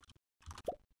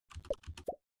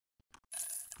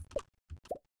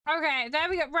 Okay, there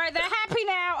we go. Right, they're happy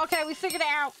now. Okay, we figured it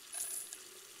out.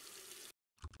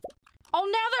 Oh,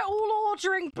 now they're all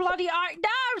ordering bloody ice.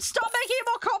 No, stop making it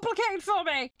more complicated for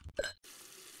me.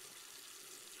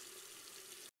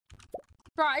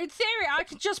 Right, in theory, I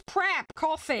could just prep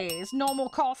coffees, normal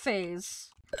coffees.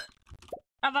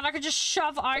 And then I could just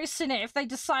shove ice in it if they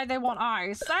decide they want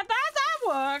ice. That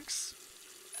works.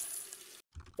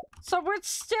 So it's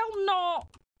still not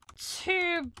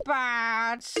too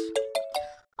bad.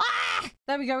 Ah!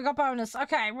 There we go, we got bonus.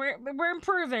 Okay, we're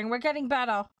improving. We're getting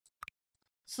better.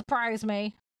 Surprise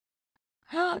me.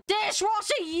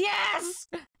 Dishwasher, yes!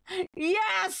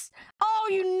 Yes! Oh,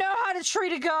 you know how to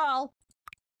treat a girl.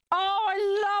 Oh,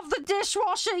 I love the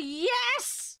dishwasher.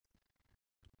 Yes!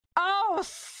 Oh,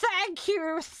 thank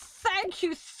you. Thank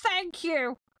you. Thank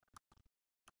you.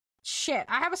 Shit,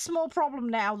 I have a small problem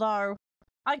now, though.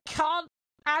 I can't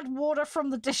add water from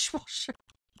the dishwasher.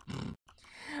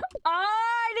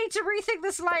 I need to rethink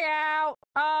this layout.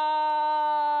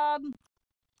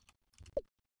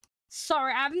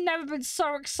 Sorry, I've never been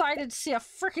so excited to see a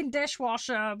freaking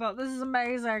dishwasher, but this is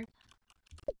amazing.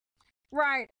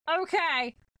 Right,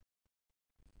 okay.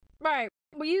 Right,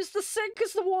 we use the sink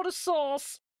as the water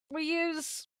source. We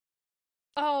use...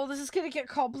 Oh, this is gonna get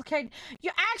complicated.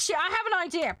 Actually, I have an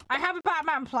idea. I have a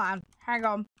Batman plan. Hang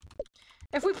on.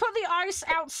 If we put the ice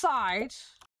outside...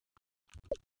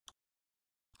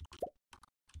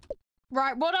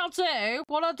 Right, what I'll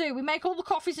do, we make all the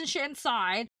coffees and shit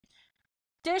inside.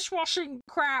 Dishwashing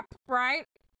crap, right?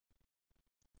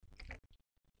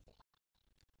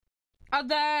 And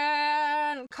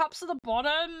then cups at the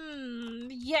bottom.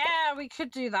 Yeah, we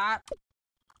could do that.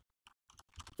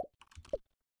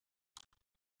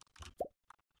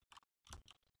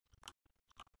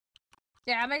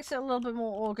 Yeah, it makes it a little bit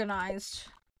more organized.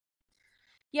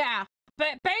 Yeah,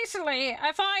 but basically,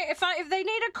 if they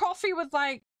need a coffee with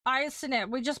like ice in it,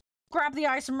 we just grab the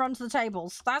ice and run to the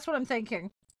tables. That's what I'm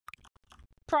thinking.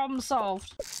 Problem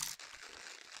solved.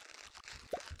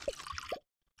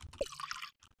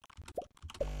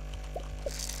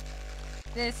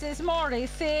 This is more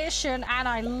efficient and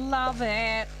I love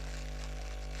it.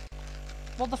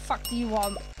 What the fuck do you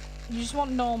want? You just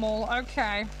want normal.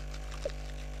 Okay.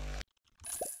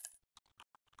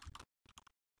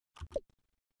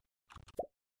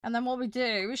 And then what we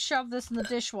do is shove this in the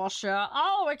dishwasher.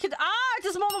 Oh, it could... Ah, it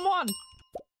does more than one!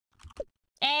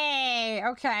 Hey,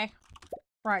 okay.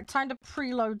 Right, time to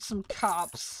preload some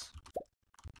cups.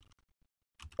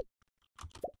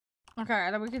 Okay,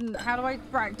 then we can... How do I...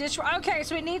 Right, okay,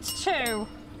 so it needs 2.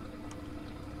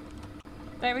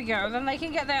 There we go. Then they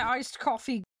can get their iced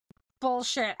coffee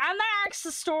bullshit. And that acts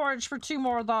as storage for 2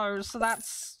 more of those, so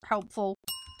that's helpful.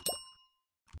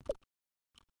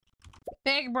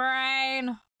 Big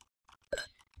brain.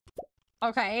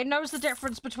 Okay, it knows the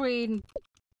difference between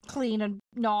clean and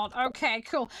not. Okay,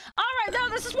 cool. Alright, no,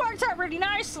 this has worked out really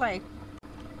nicely.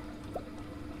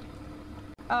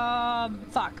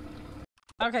 Fuck.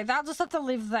 Okay, that'll just have to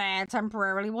live there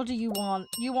temporarily. What do you want?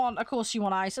 You want, of course you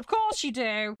want ice. Of course you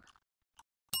do.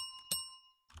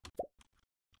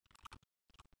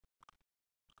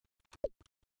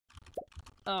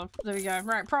 Oh, there we go.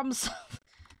 Right, problem solved.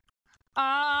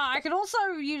 I can also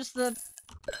use the...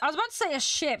 I was about to say a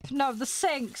ship. No, the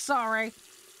sink, sorry.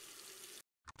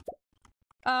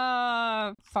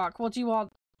 Fuck, what do you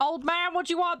want? Old man, what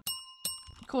do you want?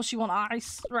 Of course you want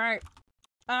ice, right.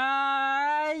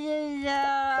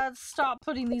 Yeah, start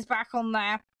putting these back on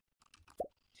there.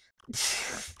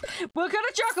 We're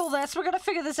gonna juggle this, we're gonna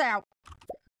figure this out.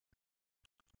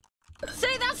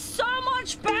 See, that's so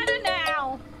much better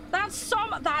now! That's so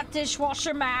that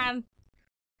dishwasher, man.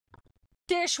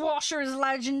 Dishwasher is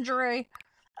legendary.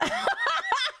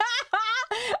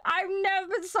 I've never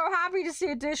been so happy to see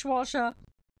a dishwasher.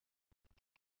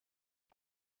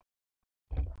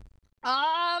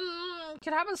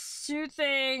 Could have a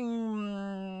soothing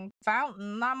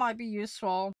fountain. That might be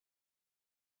useful.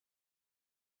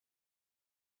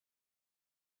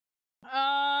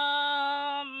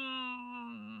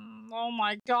 Oh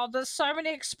my god, there's so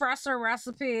many espresso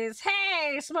recipes.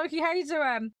 Hey, Smokey, how you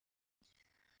doing?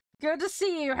 Good to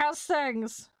see you. How's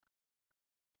things?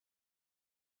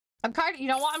 I'm kind of, you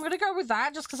know what? I'm gonna go with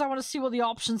that just because I want to see what the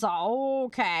options are.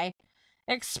 Okay.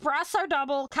 Espresso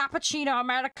double, cappuccino,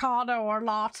 americano, or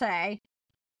latte.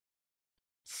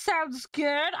 Sounds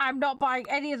good. I'm not buying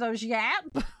any of those yet.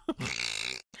 I'm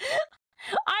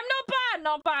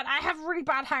not bad. I have really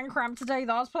bad hand cramp today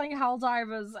though. I was playing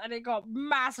Helldivers and it got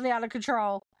massively out of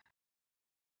control.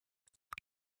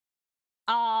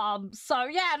 So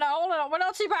yeah, no, we're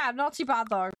not too bad. Not too bad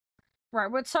though. Right,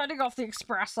 we're turning off the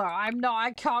espresso.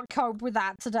 I can't cope with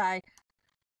that today.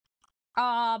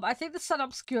 I think the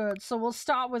setup's good, so we'll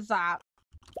start with that.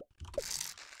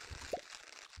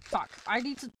 Fuck, I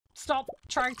need to stop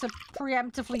trying to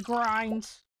preemptively grind.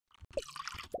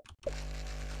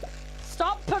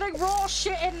 Stop putting raw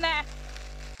shit in there.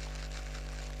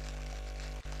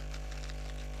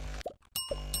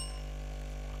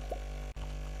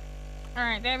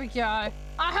 Alright, there we go. I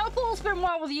hope all's been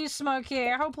well with you, Smokey.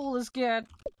 I hope all is good.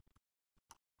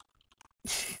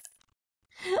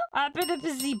 I've been a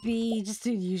busy bee, just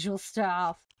doing usual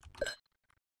stuff.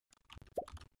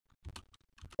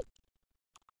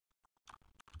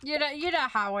 You know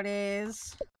how it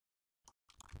is.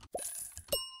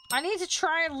 I need to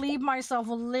try and leave myself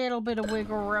a little bit of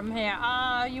wiggle room here.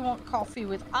 You want coffee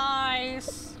with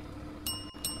ice.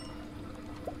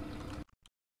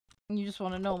 You just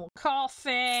want a normal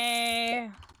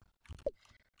coffee.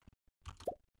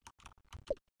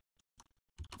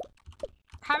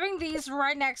 Having these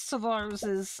right next to those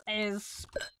is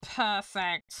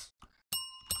perfect.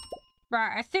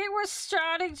 Right, I think we're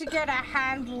starting to get a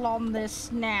handle on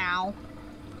this now.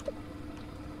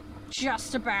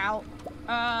 Just about.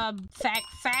 Fact.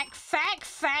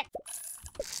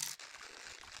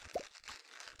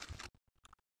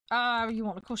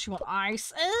 Of course you want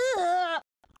ice. Ugh!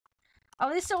 At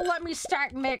least it'll let me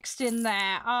stack mixed in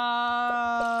there.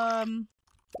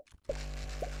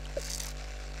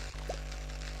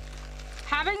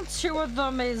 Having two of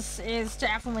them is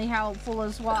definitely helpful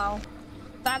as well.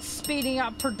 That's speeding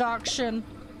up production.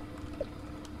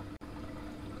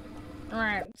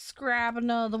 Alright, let's grab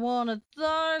another one of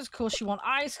those. Of course you want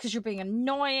ice because you're being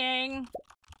annoying.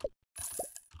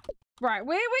 Right,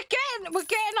 we're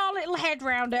getting our little head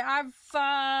round it.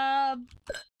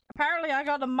 Apparently I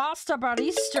got a Master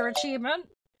Barista achievement.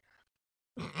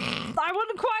 I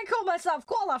wouldn't quite call myself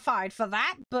qualified for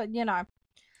that, but you know.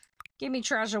 Give me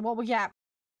treasure, what we got?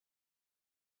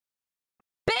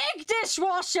 Big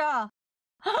dishwasher!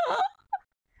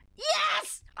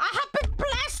 Yes! I have been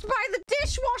blessed by the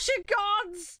dishwasher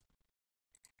gods!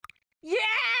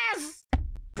 Yes!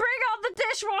 Bring on the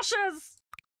dishwashers!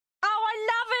 Oh, I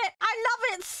love it! I love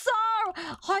it so!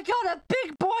 I got a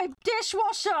big boy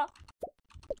dishwasher!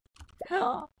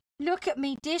 Look at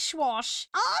me dishwash.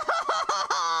 Oh,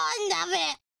 I love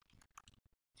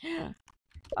it!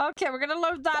 Okay, we're gonna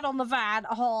load that on the van.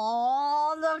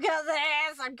 Oh, look at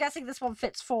this! I'm guessing this one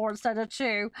fits 4 instead of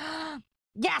 2.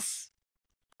 Yes!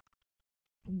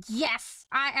 Yes!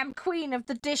 I am queen of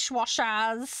the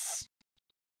dishwashers.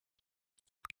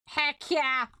 Heck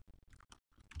yeah!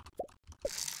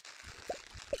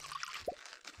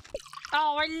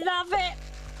 Oh, I love it!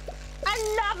 I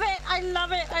love it! I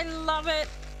love it! I love it!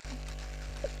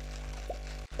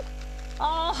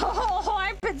 Oh,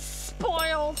 I've been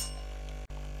spoiled!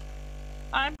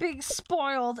 I'm being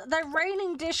spoiled. They're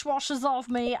raining dishwashers off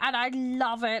me, and I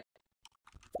love it.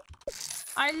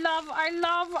 I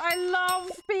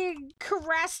love being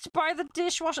caressed by the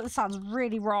dishwasher. This sounds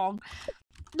really wrong.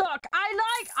 Look,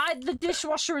 the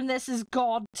dishwasher in this is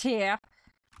god tier.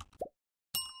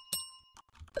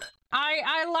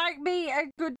 I like me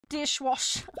a good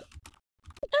dishwasher.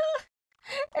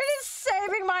 It is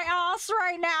saving my ass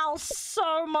right now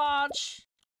so much.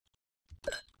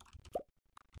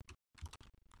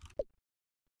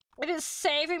 It is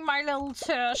saving my little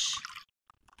tush.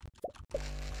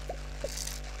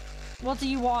 What do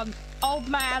you want? Old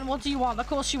man, what do you want? Of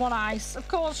course you want ice. Of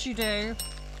course you do.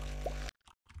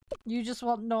 You just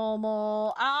want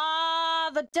normal.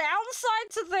 The downside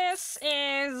to this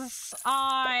is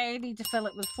I need to fill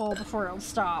it with 4 before it'll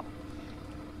stop.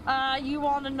 You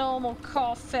want a normal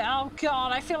coffee. Oh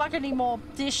god, I feel like I need more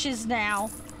dishes now.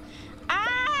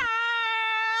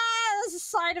 There's a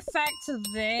side effect to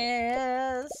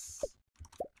this.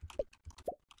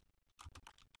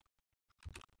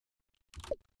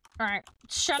 Alright,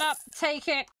 shut up, take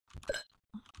it.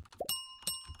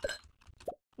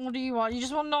 What do you want? You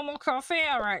just want normal coffee?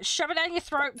 Alright, shove it down your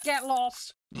throat, get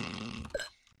lost.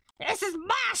 This is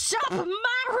my shop of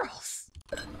morals!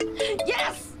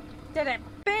 Yes! Did it.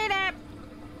 Beat it!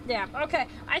 Yeah, okay.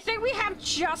 I think we have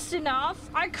just enough.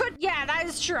 Yeah, that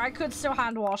is true. I could still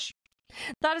hand wash.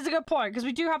 That is a good point, because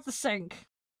we do have the sink.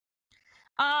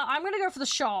 I'm gonna go for the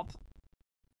shop.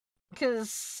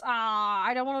 Because,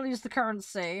 I don't want to lose the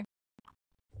currency.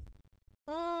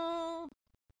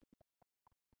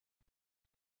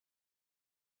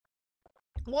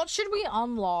 What should we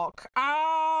unlock?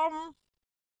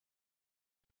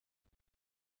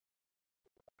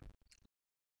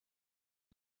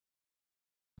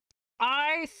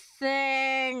 I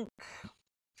think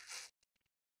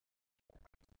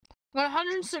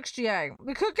 168.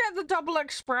 We could get the double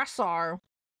espresso.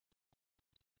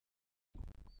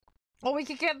 Or we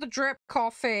could get the drip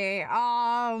coffee.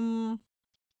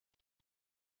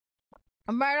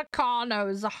 Americano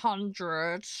is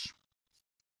 100.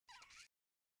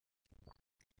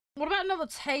 What about another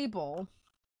table?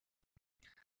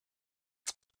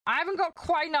 I haven't got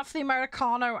quite enough the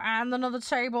Americano and another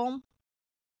table.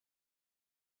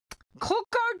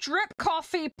 Cocoa drip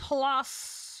coffee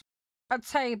plus a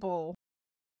table.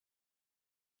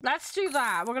 Let's do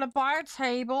that. We're gonna buy a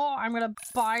table. I'm gonna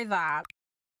buy that.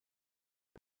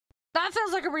 That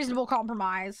feels like a reasonable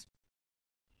compromise.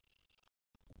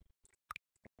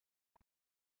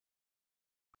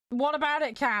 What about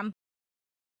it, Cam?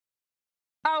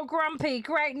 Oh, grumpy.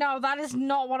 Great. No, that is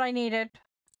not what I needed.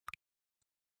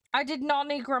 I did not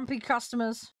need grumpy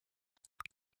customers.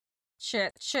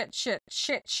 Shit, shit, shit,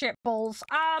 shit, shit balls.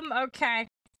 Okay.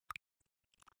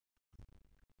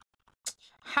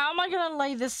 How am I gonna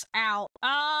lay this out?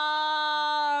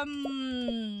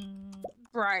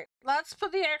 Right. Let's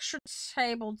put the extra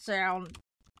table down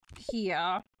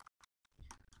here.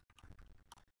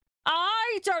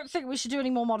 I don't think we should do any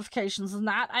more modifications than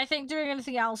that. I think doing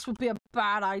anything else would be a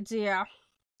bad idea.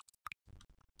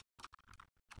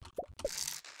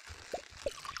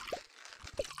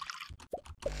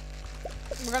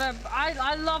 We're gonna...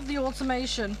 I love the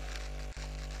automation.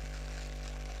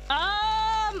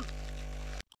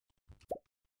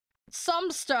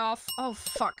 Some stuff... Oh,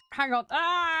 fuck. Hang on.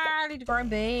 I need to grind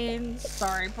beans.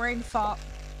 Sorry, brain fart.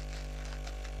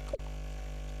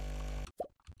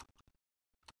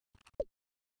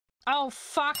 Oh,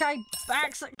 fuck.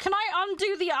 Can I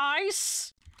undo the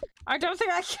ice? I don't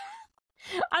think I can.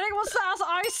 I think once there's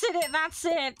ice in it, that's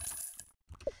it.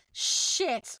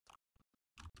 Shit.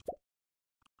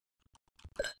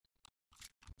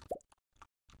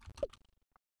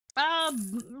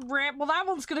 Rip. Well, that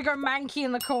one's gonna go manky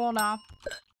in the corner.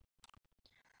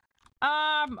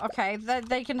 Okay,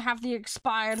 they can have the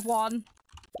expired one.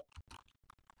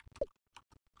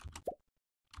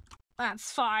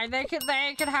 That's fine. They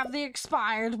can have the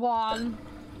expired one.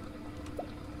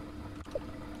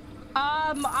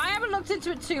 I haven't looked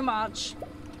into it too much.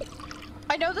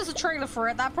 I know there's a trailer for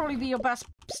it. That'd probably be your best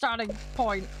starting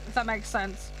point, if that makes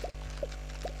sense.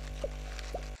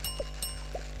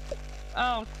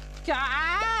 Oh,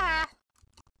 God.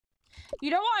 You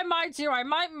know what I might do? I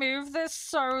might move this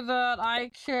so that I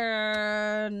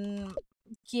can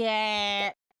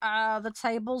get the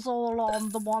tables all on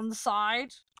the one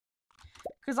side.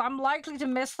 Because I'm likely to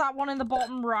miss that one in the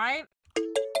bottom right.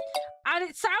 And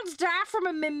it sounds daft from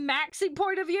a min-maxing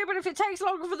point of view, but if it takes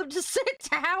longer for them to sit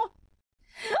down,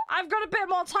 I've got a bit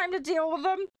more time to deal with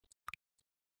them.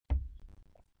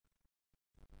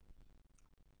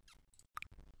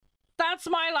 That's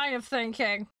my line of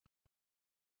thinking.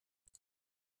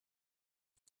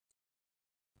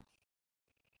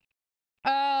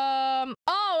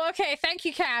 Oh, okay. Thank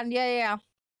you, Can. Yeah.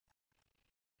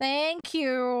 Thank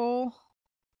you.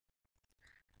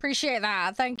 Appreciate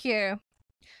that. Thank you.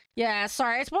 Yeah,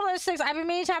 sorry. It's one of those things I've been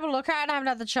meaning to have a look at and I haven't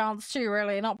had the chance to,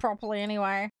 really. Not properly,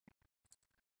 anyway.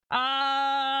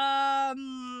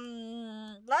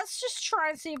 Let's just try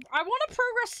and see. I want to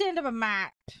progress the end of a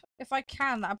map. If I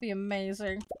can, that'd be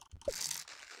amazing.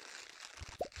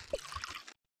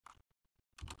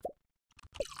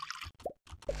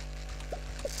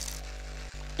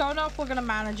 Don't know if we're gonna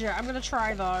manage it. I'm gonna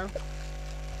try, though.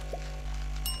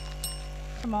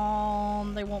 Come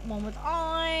on. They want one with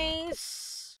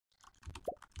ice.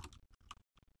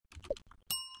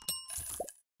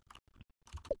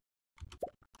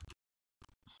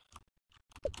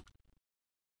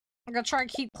 I'm gonna try and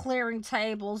keep clearing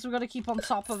tables. We've got to keep on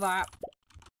top of that.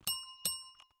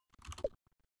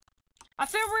 I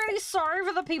feel really sorry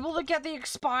for the people that get the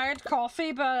expired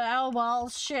coffee, but oh well,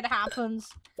 shit happens.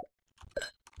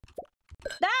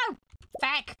 No!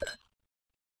 Fuck!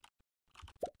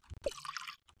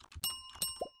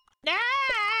 No!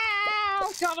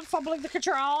 God, I'm fumbling the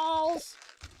controls!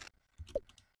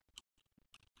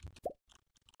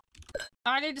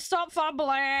 I need to stop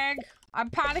fumbling! I'm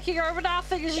panicking over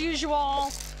nothing as usual!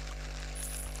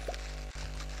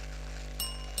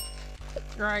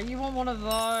 Right, you want one of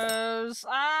those.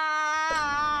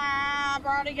 Ah! I'm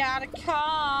running out of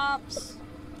cups!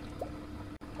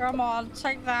 Come on,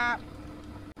 take that.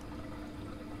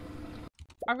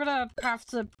 I'm gonna have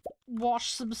to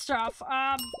wash some stuff.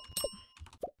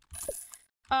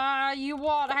 You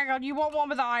want, hang on, you want one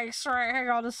with ice, right? Hang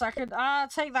on a second.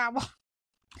 Take that one.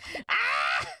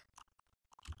 Ah!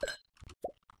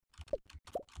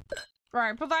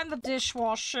 Right, put that in the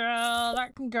dishwasher.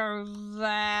 That can go there.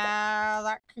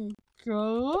 That can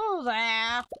go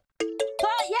there.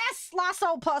 Yes! Last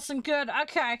old person. Good.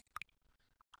 Okay.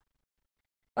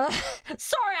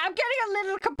 Sorry, I'm getting a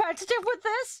little competitive with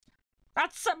this.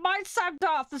 That might sound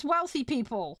daft. There's wealthy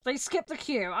people. They skip the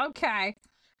queue. Okay.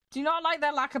 Do not like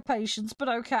their lack of patience, but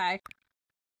okay.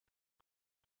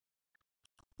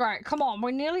 Right, come on.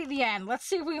 We're nearly at the end. Let's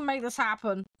see if we can make this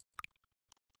happen.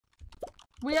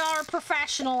 We are a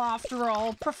professional after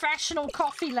all. Professional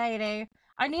coffee lady.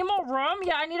 I need more room?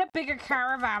 Yeah, I need a bigger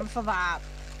caravan for that.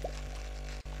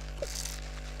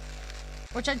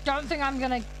 Which I don't think I'm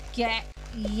gonna get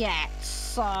yet,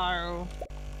 so...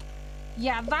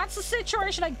 Yeah, that's a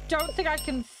situation I don't think I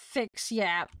can fix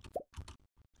yet.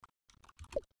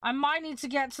 I might need to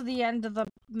get to the end of the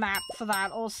map for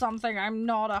that or something. I'm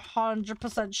not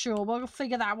 100% sure. We'll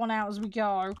figure that one out as we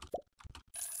go.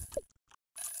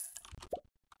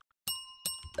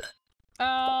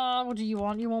 What do you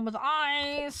want? You want with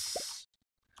ice?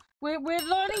 We're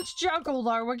learning to juggle,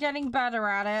 though. We're getting better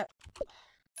at it.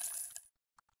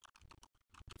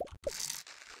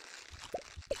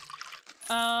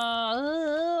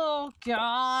 Oh,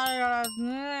 God. I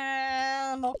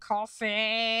gotta... more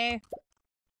coffee.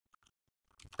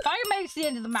 If I can make it to the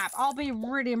end of the map, I'll be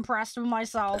really impressed with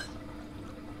myself.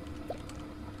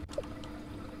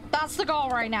 That's the goal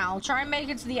right now. Try and make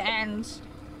it to the end.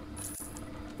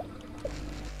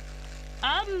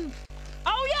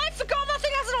 Oh yeah, I forgot that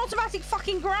thing has an automatic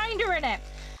fucking grinder in it.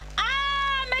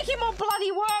 Ah, making more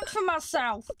bloody work for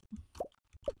myself.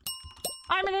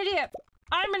 I'm an idiot.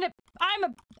 I'm an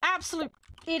absolute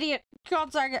idiot.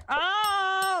 God dang it.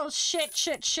 Oh, shit.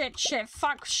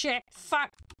 Fuck, shit.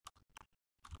 Fuck.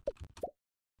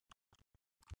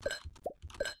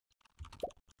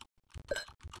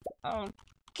 Oh,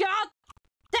 God.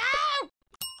 No!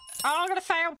 Oh, I'm gonna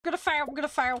fail.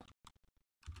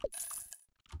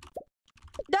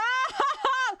 No!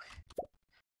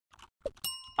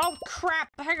 Oh, crap.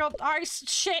 Hang on. Ice.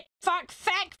 Shit. Fuck.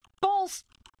 Feck. Balls.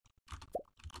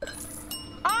 Oh,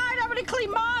 I don't have any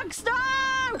clean mugs. No!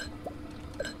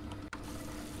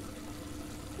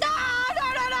 No!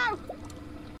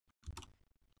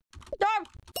 No!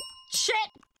 Shit.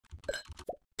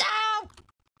 No!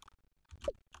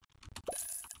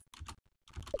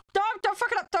 Don't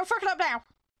fuck it up. Don't fuck it up now.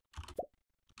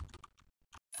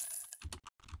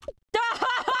 No!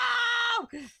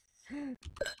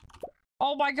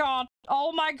 Oh my God.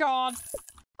 Oh my God.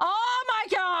 Oh my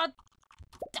God.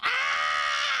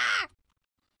 Ah!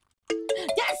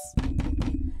 Yes!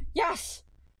 Yes!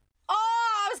 Oh,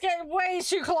 I was getting way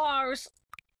too close.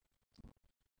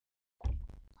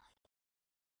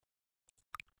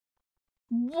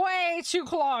 Way too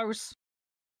close.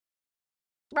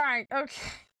 Right,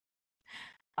 okay.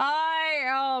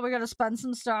 Oh, we gotta spend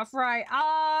some stuff. Right,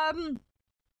 I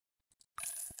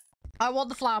want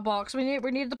the flower box. We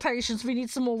need the patience. We need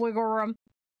some more wiggle room.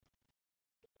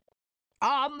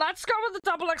 Let's go with the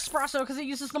double espresso because it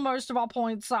uses the most of our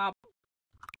points up.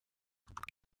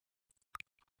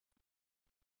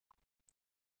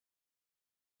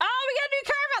 Oh, we got a new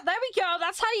caravan. There we go.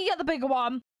 That's how you get the bigger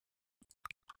one.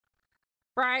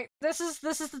 Right. This is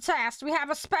the test. We have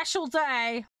a special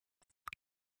day.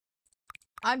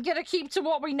 I'm gonna keep to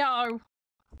what we know.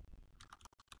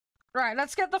 Right,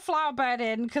 let's get the flower bed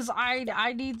in, because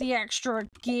I need the extra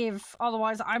give.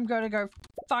 Otherwise, I'm gonna go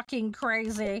fucking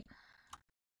crazy.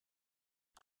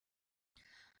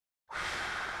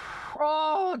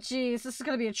 Oh, jeez. This is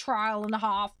gonna be a trial and a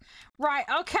half. Right,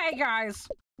 okay, guys.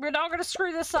 We're not gonna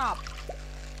screw this up.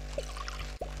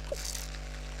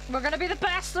 We're gonna be the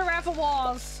best there ever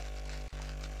was.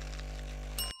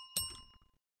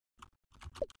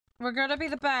 We're gonna be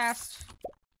the best.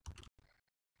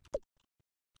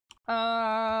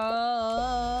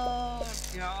 Oh,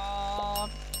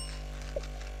 God.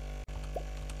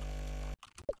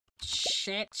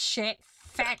 Shit.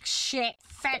 Fat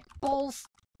balls.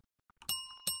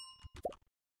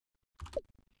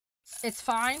 It's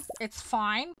fine.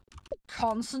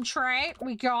 Concentrate.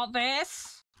 We got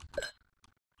this.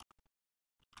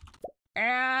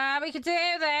 We can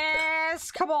do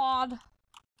this. Come on.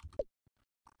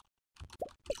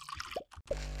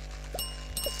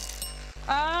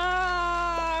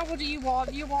 What do you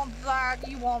want? You want that.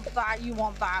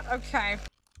 Okay.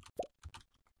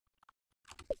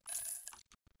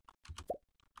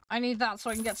 I need that so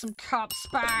I can get some cups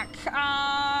back.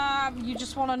 You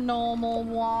just want a normal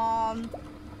one.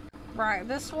 Right,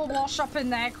 this will wash up in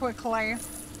there quickly.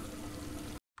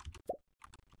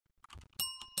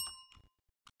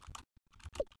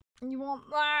 You want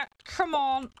that? Come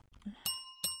on.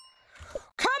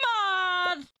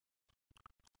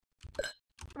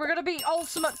 We're gonna be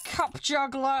ultimate cup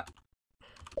juggler.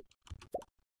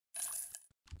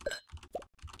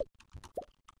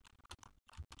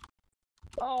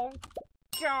 Oh,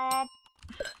 God.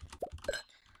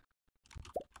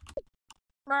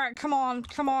 Right, come on.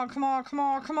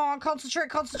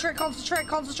 Concentrate.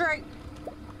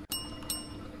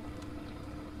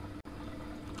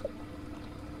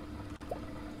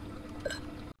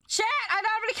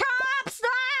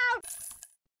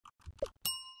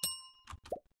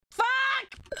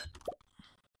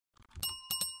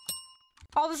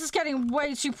 Oh, this is getting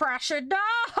way too pressured. No!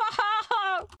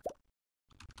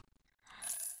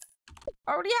 I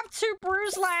already have 2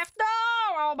 brews left. No!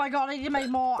 Oh my god, I need to make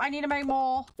more. I need to make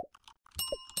more.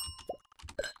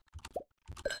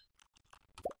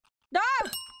 No!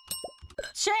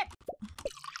 Shit!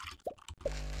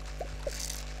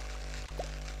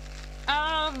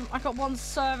 I got 1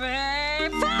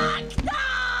 serving. Fuck!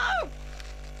 No!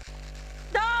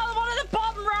 No, the one at the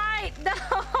bottom right! No!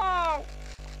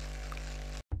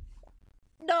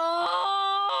 No!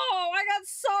 I got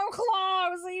so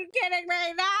close! Are you kidding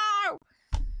me? No!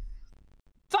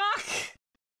 Fuck!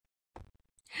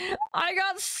 I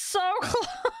got so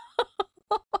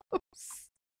close!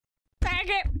 Dang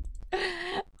it!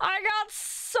 I got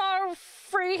so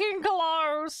freaking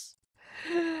close!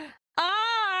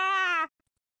 Ah!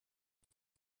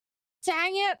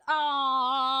 Dang it!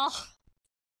 Ah!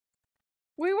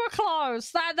 We were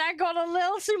close. That got a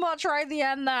little too much right at the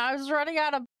end there. I was running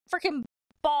out of freaking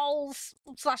balls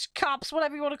 / cups,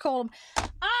 whatever you want to call them.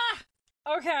 Ah!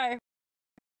 Okay.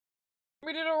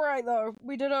 We did alright though.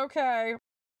 We did okay.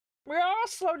 We are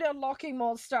slowly unlocking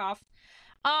more stuff.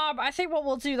 I think what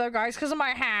we'll do though, guys, because of my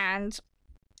hand,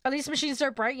 at least machines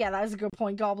don't break. Yeah, that is a good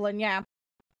point, Goblin. Yeah.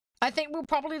 I think we'll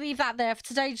probably leave that there for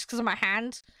today just because of my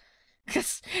hand.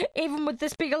 Because even with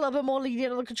this being a little bit more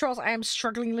lenient on the controls, I am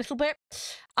struggling a little bit.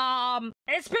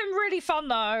 It's been really fun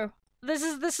though.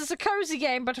 This is a cozy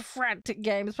game, but a frantic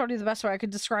game. It's probably the best way I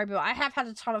could describe it. I have had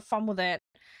a ton of fun with it.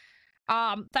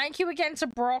 Thank you again to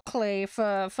Broccoli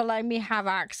for letting me have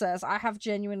access. I have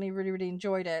genuinely really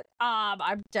enjoyed it.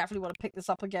 I definitely want to pick this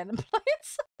up again and play it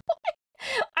some point.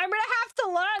 I'm gonna have to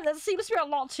learn. There seems to be a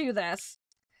lot to this.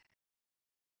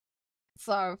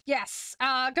 So, yes,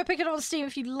 go pick it up on Steam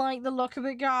if you like the look of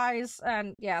it, guys.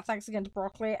 And, yeah, thanks again to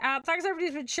Broccoli. Thanks everybody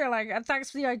who's been chilling, and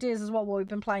thanks for the ideas as well while we've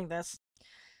been playing this.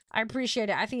 I appreciate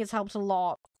it. I think it's helped a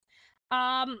lot.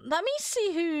 Let me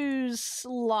see who's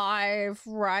live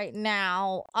right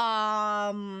now.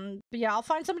 But yeah, I'll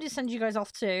find somebody to send you guys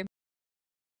off to.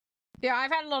 Yeah,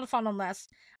 I've had a lot of fun on this.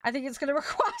 I think it's going to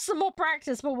require some more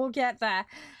practice, but we'll get there.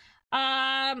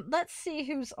 Let's see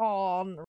who's on